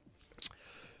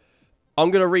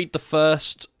 I'm going to read the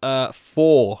first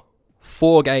four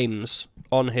games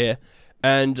on here,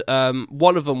 and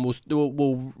one of them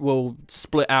will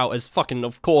split out as fucking,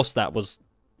 of course that was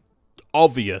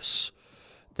obvious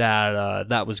that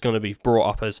that was going to be brought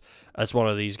up as one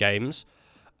of these games.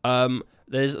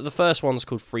 There's the first one's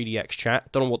called 3DX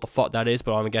Chat. Don't know what the fuck that is,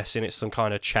 but I'm guessing it's some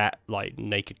kind of chat, like,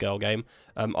 naked girl game.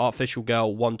 Artificial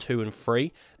Girl 1, 2, and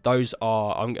 3. Those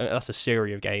are... that's a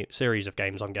series of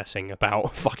games, I'm guessing,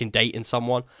 about fucking dating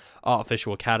someone.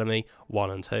 Artificial Academy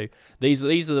 1 and 2. These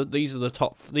are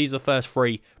the first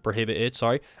 3 prohibited,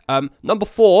 sorry. Number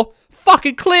 4,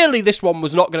 fucking clearly this one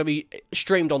was not going to be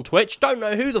streamed on Twitch. Don't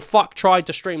know who the fuck tried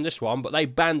to stream this one, but they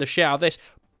banned the shit out of this.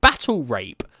 Battle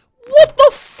Rape. What the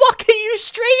fuck are you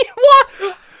streaming?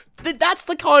 What? That's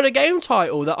the kind of game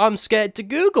title that I'm scared to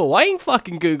Google. I ain't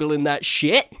fucking Googling that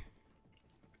shit.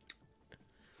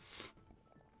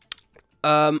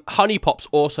 Honey Pop's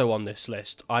also on this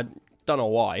list. I don't know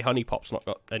why. Honey Pop's not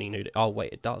got any nudity. Oh,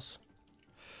 wait, it does.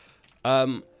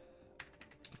 But,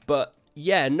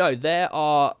 yeah, no, there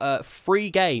are 3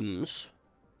 games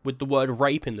with the word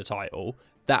rape in the title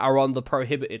that are on the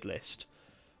prohibited list.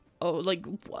 Oh, like,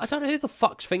 I don't know who the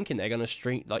fuck's thinking they're gonna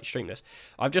stream this.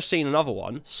 I've just seen another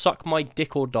one. Suck My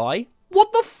Dick or Die.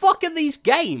 What the fuck are these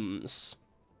games?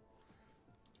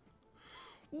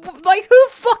 Like, who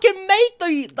fucking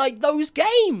made those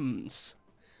games?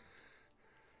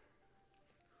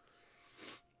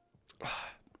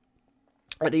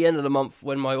 At the end of the month,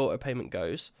 when my auto payment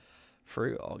goes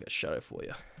through, I'll get Shadow for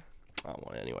you. I don't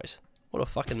want it anyways. What a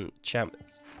fucking champ.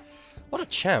 What a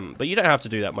champ. But you don't have to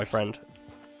do that, my friend.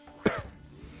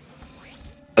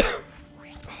 Oh,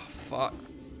 fuck.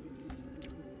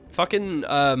 Fucking,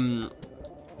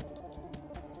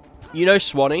 you know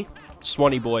Swanee?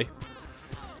 Swanee boy.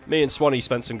 Me and Swanee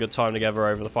spent some good time together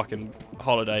over the fucking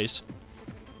holidays.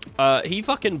 He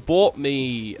fucking bought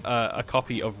me a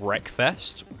copy of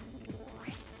Wreckfest.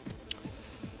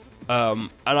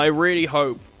 And I really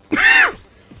hope...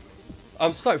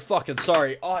 I'm so fucking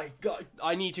sorry.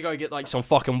 I need to go get, like, some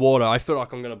fucking water. I feel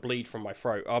like I'm gonna bleed from my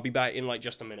throat. I'll be back in, like,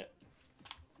 just a minute.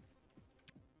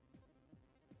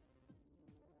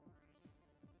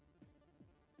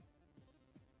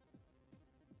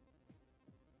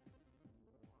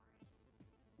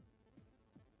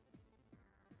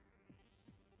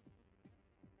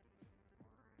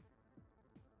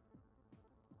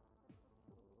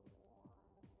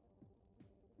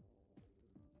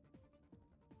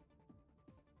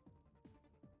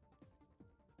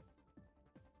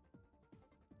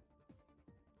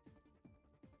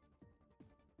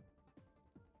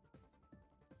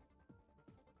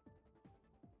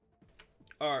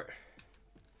 Alright.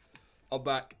 I'm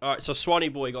back. Alright, so Swanee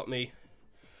boy got me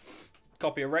a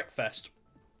copy of Wreckfest.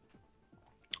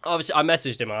 Obviously, I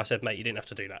messaged him and I said, mate, you didn't have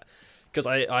to do that. Because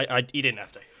he didn't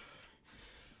have to.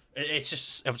 It was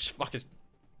just fucking...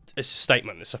 It's a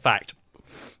statement. It's a fact.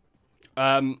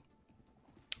 But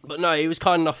no, he was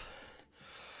kind enough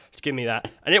to give me that.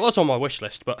 And it was on my wish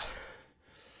list, but...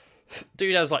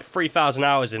 Dude has like 3,000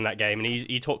 hours in that game, and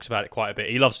he talks about it quite a bit.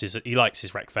 He likes his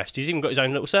Wreckfest. He's even got his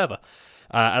own little server,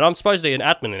 and I'm supposedly an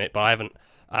admin in it, but I haven't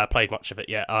played much of it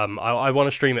yet. I want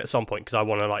to stream it at some point because I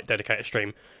want to like dedicate a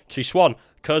stream to Swan.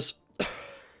 Because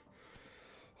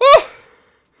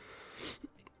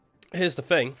here's the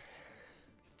thing,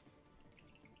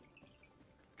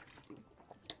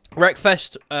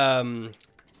 Wreckfest,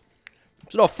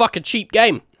 it's not a fucking cheap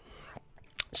game,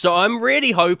 so I'm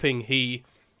really hoping he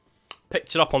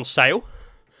picked it up on sale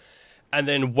and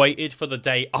then waited for the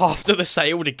day after the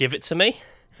sale to give it to me,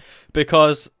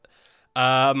 because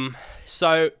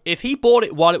so if he bought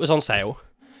it while it was on sale,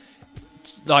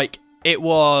 like it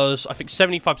was I think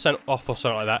 75% off or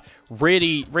something like that,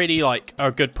 really like a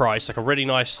good price, like a really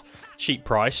nice cheap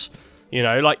price, you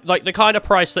know, like the kind of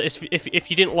price that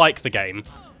if you didn't like the game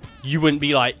you wouldn't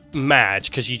be like mad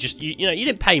because you know you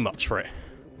didn't pay much for it.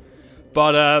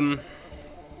 But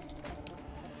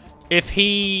if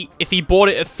he bought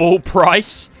it at full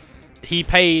price, he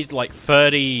paid like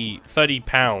 30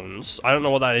 pounds. I don't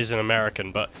know what that is in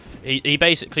American, but he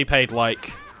basically paid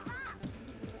like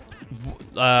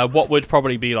what would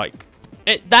probably be like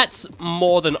that's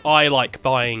more than I like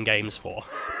buying games for.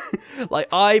 Like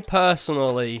I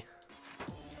personally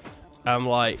am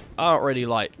like I don't really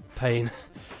like paying.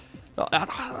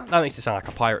 That makes it sound like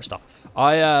a pirate stuff.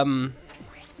 I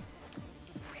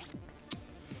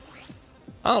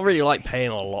don't really like paying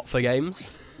a lot for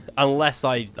games, unless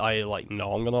I like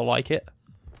know I'm gonna like it,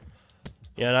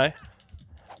 you know?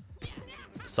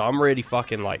 So I'm really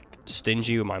fucking like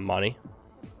stingy with my money.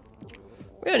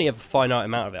 We only have a finite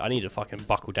amount of it. I need to fucking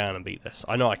buckle down and beat this.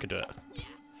 I know I could do it.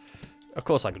 Of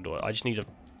course I can do it. I just need to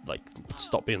like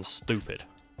stop being stupid.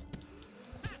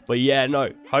 But yeah,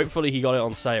 no. Hopefully he got it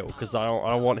on sale, because I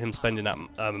don't want him spending that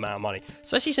amount of money,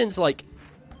 especially since like.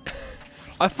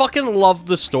 I fucking love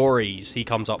the stories he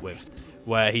comes up with,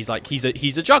 where he's like, he's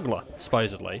a juggler,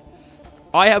 supposedly.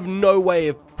 I have no way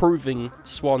of proving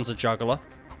Swan's a juggler.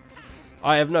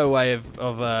 I have no way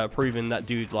of proving that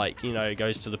dude, like, you know,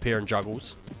 goes to the pier and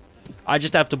juggles. I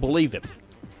just have to believe him.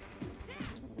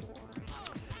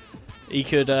 He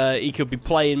could be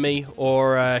playing me,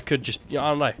 or could just, you know, I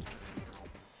don't know.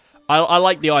 I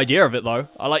like the idea of it though.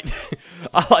 I like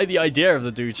the idea of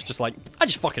the dude's just like, I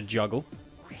just fucking juggle.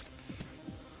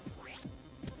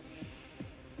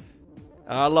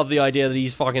 I love the idea that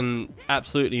he's fucking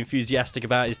absolutely enthusiastic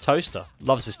about his toaster.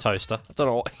 Loves his toaster. I don't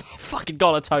know what... He fucking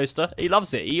got a toaster. He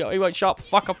loves it. He won't shut the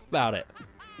fuck up about it.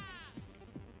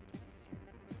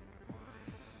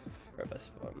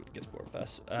 Gets more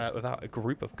fast without a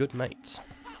group of good mates.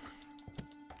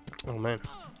 Oh, man.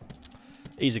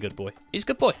 He's a good boy. He's a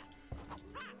good boy.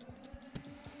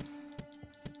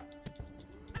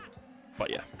 But,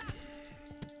 yeah.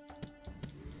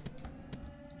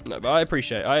 No, but I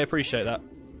appreciate that.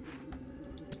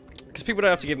 Because people don't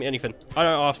have to give me anything. I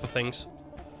don't ask for things.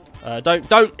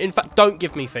 In fact, don't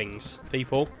give me things,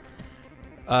 people.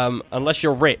 Unless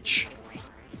you're rich.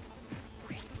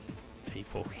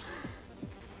 People.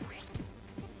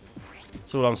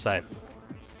 That's all I'm saying.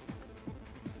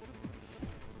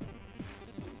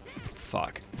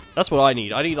 Fuck. That's what I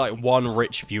need. I need like one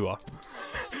rich viewer.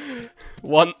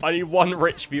 I need one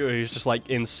rich viewer who's just like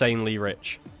insanely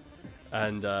rich.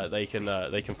 And they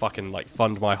can fucking like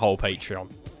fund my whole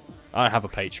Patreon. I don't have a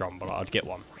Patreon, but I'd get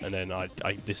one, and then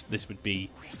this would be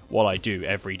what I do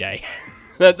every day.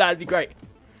 That'd be great.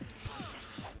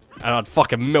 And I'd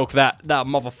fucking milk that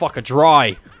motherfucker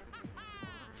dry.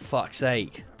 Fuck's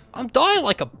sake, I'm dying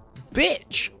like a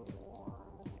bitch.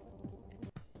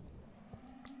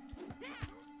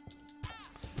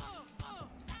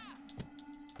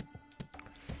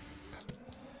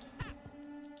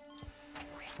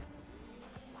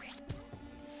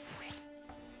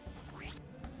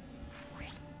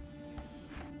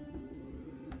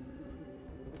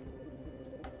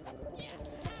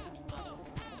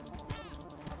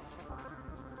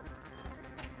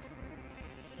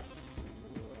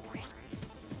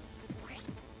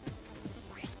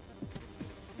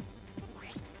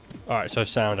 Alright, so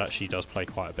sound actually does play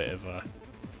quite a bit of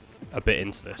a bit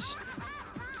into this.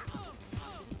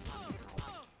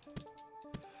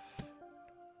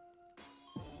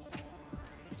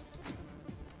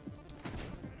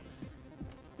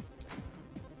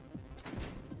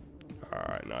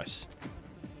 Alright, nice.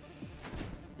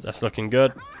 That's looking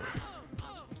good.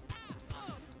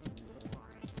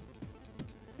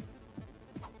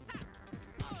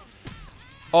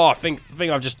 Oh, I think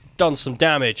I've just done some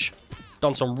damage.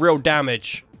 Done some real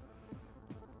damage.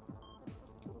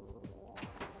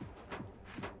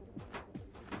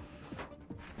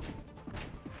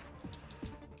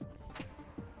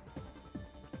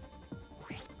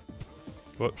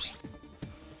 Whoops.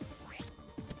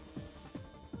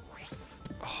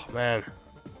 Oh, man.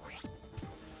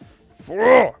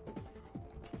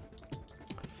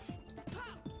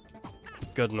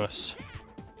 Goodness.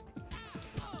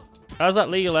 How's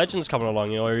that League of Legends coming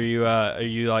along? Or are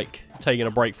you like taking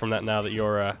a break from that now that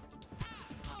you're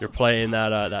playing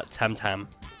that Tam Tam?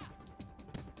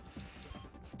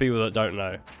 For people that don't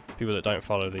know, people that don't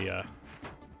follow the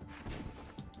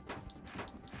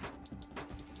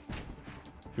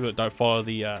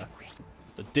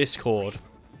the Discord,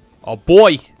 our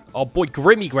boy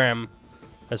Grimmygram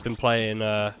has been playing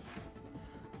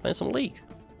some League.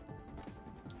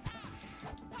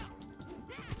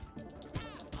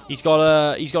 He's got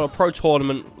a pro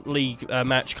tournament league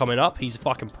match coming up. He's a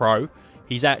fucking pro.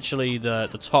 He's actually the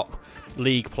top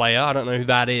league player. I don't know who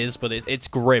that is, but it's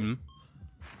Grim.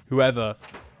 Whoever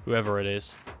it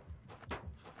is.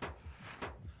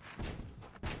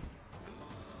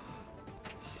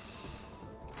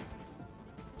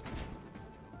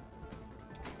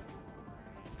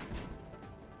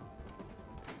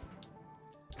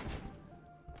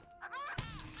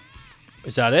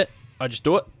 Is that it? I just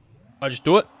do it.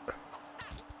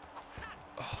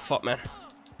 Oh, fuck, man.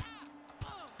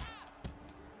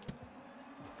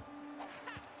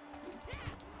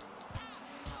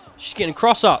 She's getting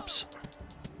cross-ups.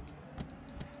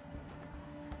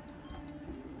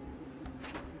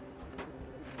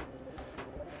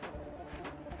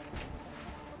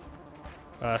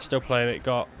 Still playing it,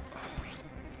 got...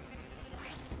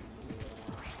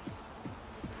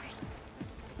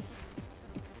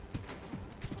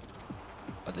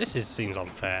 seems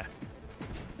unfair.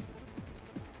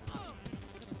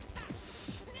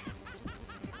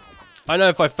 I know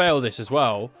if I fail this as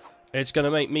well, it's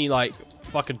gonna make me like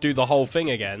fucking do the whole thing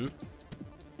again.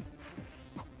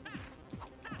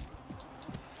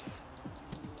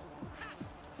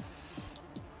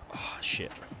 Oh,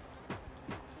 shit.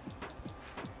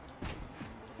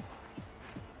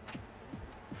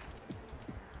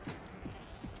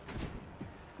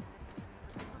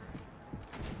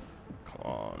 Come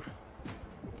on.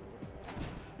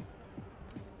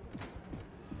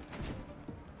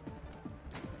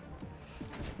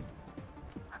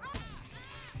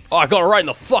 Oh, I got it right in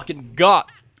the fucking gut.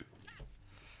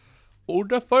 All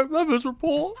defo members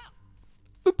report.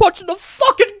 We're punching the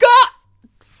fucking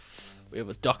gut. We have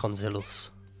a duck on Zillows.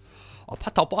 Our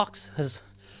Pato box has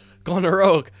gone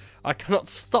rogue. I cannot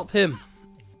stop him.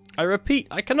 I repeat,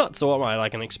 I cannot. So am I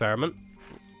like an experiment?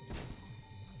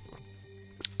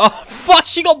 Oh, fuck,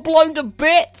 she got blown to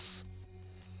bits.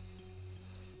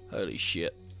 Holy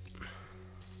shit.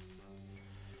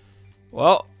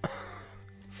 Well...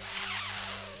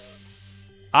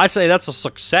 I say that's a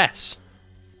success.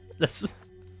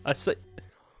 I say,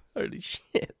 holy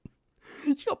shit.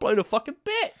 She got blown to fucking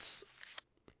bits.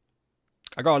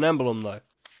 I got an emblem though. I'm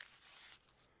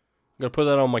gonna put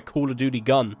that on my Call of Duty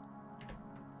gun.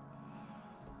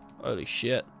 Holy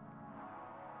shit.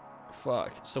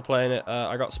 Fuck. Still playing it.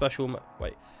 I got special.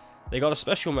 Wait. They got a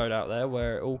special mode out there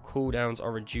where all cooldowns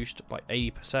are reduced by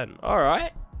 80%.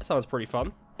 Alright. That sounds pretty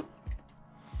fun.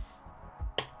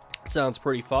 Sounds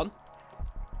pretty fun.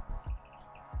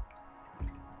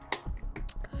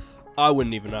 I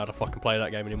wouldn't even know how to fucking play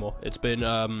that game anymore. It's been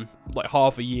like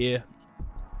half a year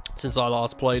since I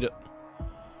last played it.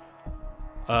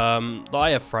 I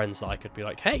have friends that I could be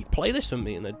like, hey, play this with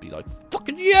me, and they'd be like,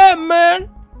 fucking yeah, man!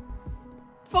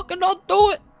 Fucking I'll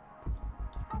do it!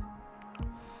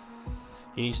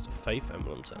 He needs the faith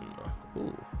emblems in.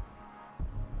 Ooh.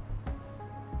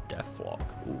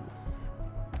 Deathlock. Ooh.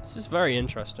 This is very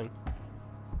interesting.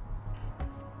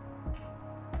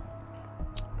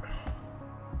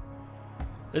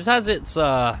 This has its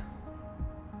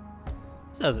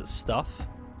stuff.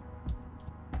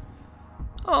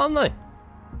 Oh no.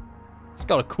 It's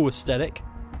got a cool aesthetic.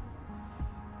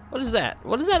 What is that?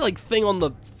 What is that like thing on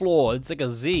the floor? It's like a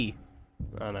Z.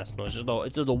 Oh, that's not.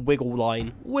 It's just a wiggle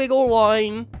line. Wiggle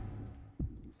line.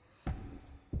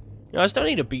 You know, I just don't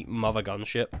need to beat mother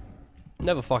gunship.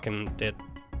 Never fucking did.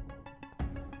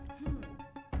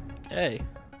 Hey.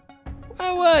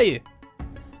 Where were you?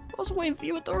 I was waiting for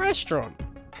you at the restaurant.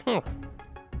 Huh.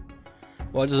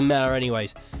 Well, it doesn't matter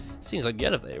anyways. Seems like the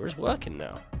elevator is working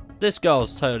now. This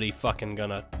girl's totally fucking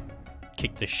gonna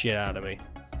kick the shit out of me.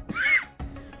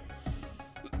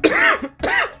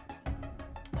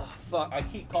 Oh, fuck, I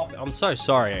keep coughing. I'm so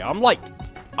sorry.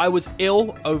 I was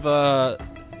ill over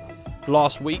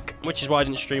last week, which is why I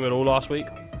didn't stream at all last week.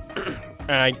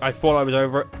 And I thought I was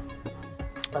over it.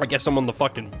 I guess I'm on the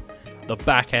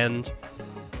back end.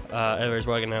 Everything's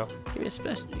working now.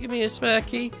 Give me a spare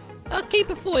key. I'll keep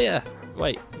it for you.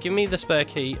 Wait, give me the spare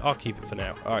key. I'll keep it for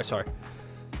now. Alright, sorry.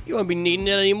 You won't be needing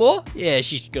it anymore? Yeah,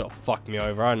 she's gonna fuck me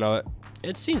over. I know it.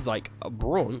 It seems like a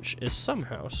branch is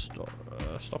somehow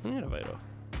stopping the elevator.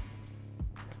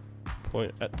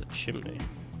 Point at the chimney.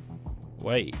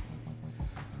 Wait.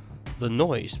 The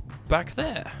noise back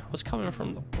there was coming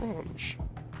from the branch.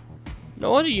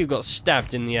 No wonder you got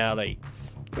stabbed in the alley.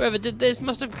 Whoever did this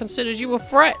must have considered you a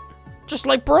threat, just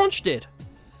like Branch did.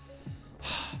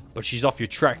 But she's off your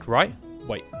track, right?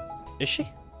 Wait, is she?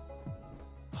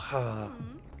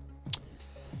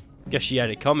 Guess she had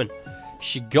it coming.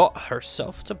 She got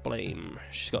herself to blame.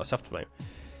 She's got herself to blame.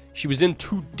 She was in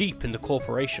too deep in the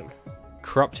corporation.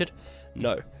 Corrupted?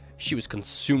 No, she was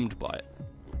consumed by it.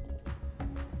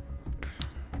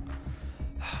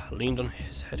 Leaned on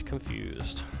his head,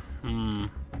 confused. I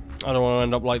don't want to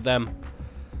end up like them.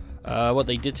 What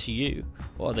they did to you,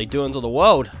 what are they doing to the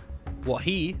world? What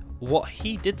he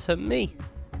did to me.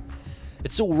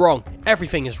 It's all wrong.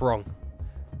 Everything is wrong.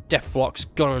 Deathlock's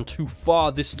gone too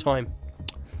far this time.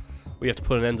 We have to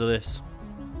put an end to this.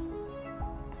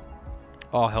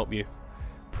 I'll help you.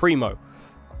 Primo.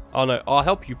 Oh no, I'll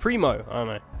help you, Primo. Oh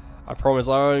no. I promise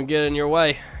I won't get in your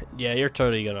way. Yeah, you're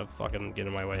totally gonna fucking get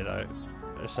in my way though.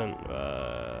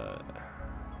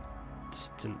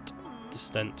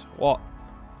 Distant. What?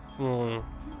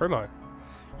 Primo.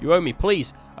 You owe me,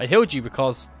 please. I healed you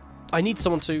because I need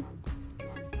someone to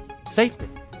save me.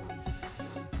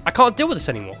 I can't deal with this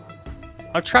anymore.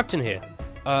 I'm trapped in here.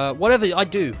 Whatever I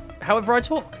do, however I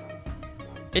talk,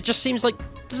 it just seems like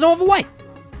there's no other way.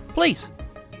 Please.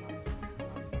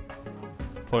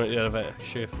 Point at the elevator,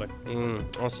 cheerfully.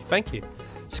 Honestly, thank you.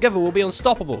 Together we'll be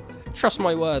unstoppable. Trust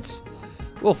my words.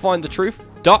 We'll find the truth.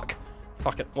 Duck.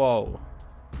 Fuck it. Whoa.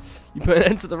 You put an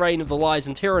end to the reign of the lies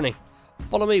and tyranny.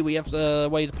 Follow me. We have the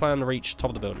way to plan to reach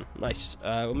top of the building. Nice.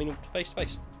 We'll meet face to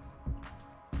face.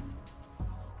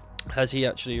 Has he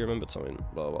actually remembered something?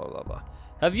 Blah, blah, blah, blah.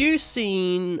 Have you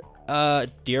seen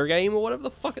Deer Game or whatever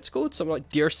the fuck it's called? Something like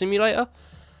Deer Simulator?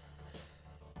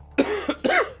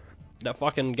 That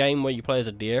fucking game where you play as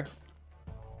a deer.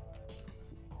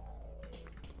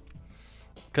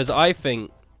 Because I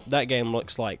think that game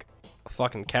looks like a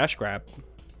fucking cash grab.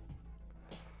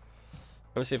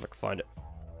 Let me see if I can find it.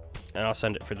 And I'll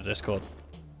send it through the Discord.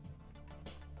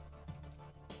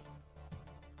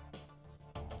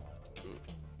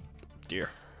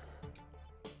 Deer.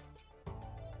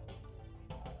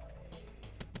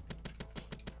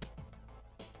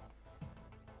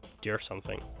 Deer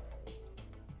something.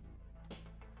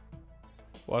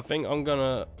 Well, I think I'm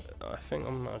gonna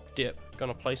dip.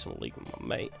 Gonna play some League with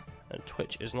my mate, and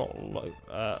Twitch is not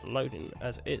loading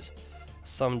as is.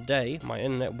 Someday my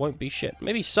internet won't be shit.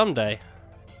 Maybe someday.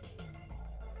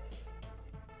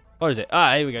 What is it?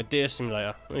 Ah, here we go. Deer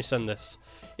Simulator. Let me send this.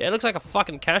 Yeah, it looks like a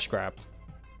fucking cash grab.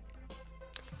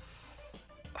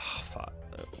 Oh, fuck.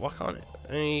 Why can't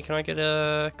it? Can I get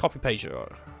a copy paste?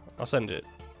 I'll send it.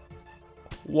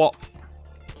 What?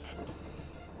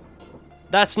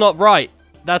 That's not right.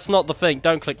 That's not the thing.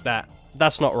 Don't click that.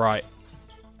 That's not right.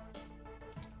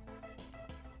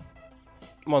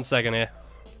 1 second here.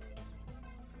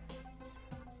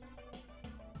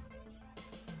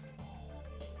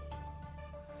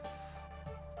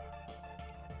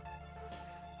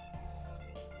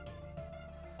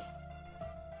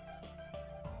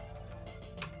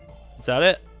 Is that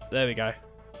it? There we go.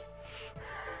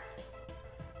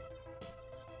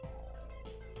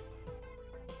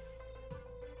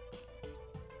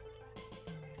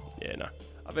 Yeah, no.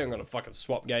 I think I'm gonna fucking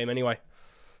swap game anyway.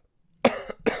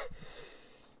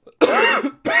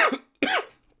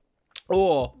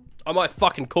 Or I might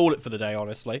fucking call it for the day,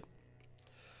 honestly.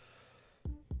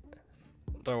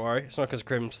 Don't worry, it's not because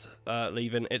Grim's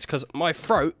leaving. It's because my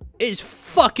throat is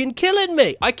fucking killing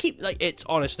me. I keep, like, it's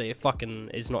honestly, it fucking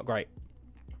is not great.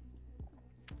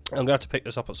 I'm going to have to pick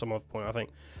this up at some other point, I think.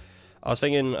 I was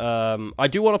thinking, I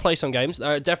do want to play some games.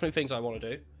 There are definitely things I want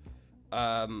to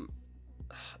do.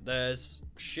 There's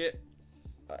shit.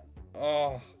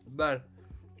 Oh, man.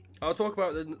 I'll talk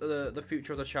about the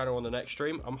future of the channel on the next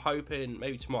stream. I'm hoping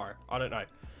maybe tomorrow. I don't know.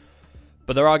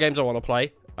 But there are games I want to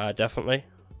play, definitely.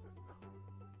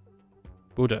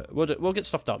 We'll do it. We'll get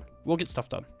stuff done. We'll get stuff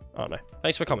done. I don't know.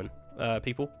 Thanks for coming,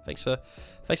 people. Thanks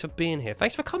for being here.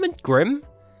 Thanks for coming, Grim.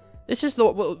 This is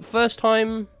the first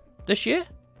time this year?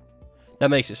 That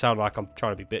makes it sound like I'm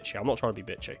trying to be bitchy. I'm not trying to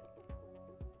be bitchy.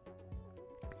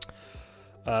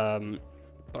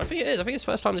 But I think it is. I think it's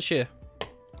first time this year.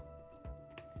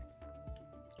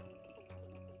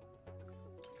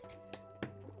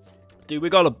 Dude, we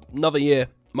got another year.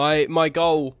 My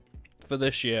goal for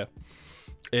this year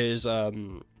is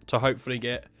to hopefully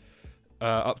get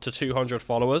up to 200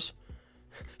 followers.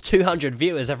 200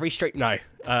 viewers every stream. No,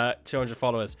 200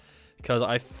 followers. Because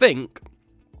I think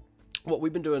what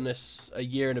we've been doing this a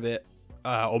year and a bit,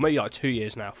 or maybe like 2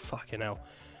 years now. Fucking hell.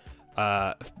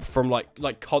 From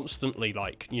like constantly,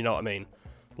 like, you know what I mean,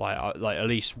 like at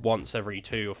least once every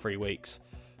 2 or 3 weeks,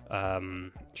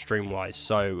 stream wise.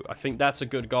 So I think that's a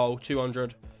good goal.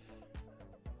 200.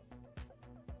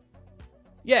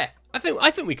 Yeah, I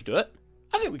think we could do it.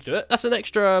 I think we could do it. That's an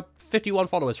extra 51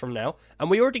 followers from now, and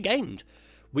we already gained.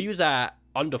 We was at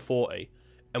under 40,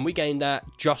 and we gained that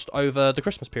just over the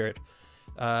Christmas period.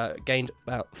 Gained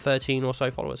about 13 or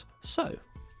so followers. So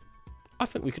I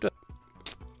think we could do it.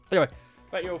 Anyway,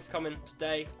 thank you all for coming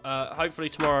today. Hopefully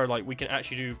tomorrow, like, we can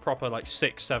actually do proper, like,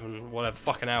 6, 7, whatever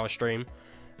fucking hour stream,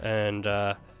 and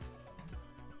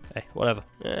hey, whatever.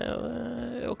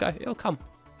 Yeah, it'll go. It'll come.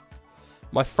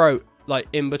 My throat, like,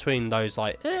 in between those,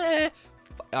 like,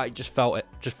 I just felt it.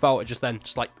 Just felt it just then.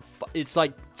 Just like, it's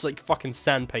like fucking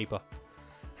sandpaper.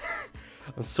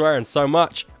 I'm swearing so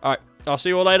much. All right, I'll see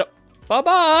you all later. Bye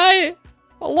bye.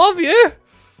 I love you.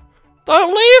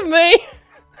 Don't leave me.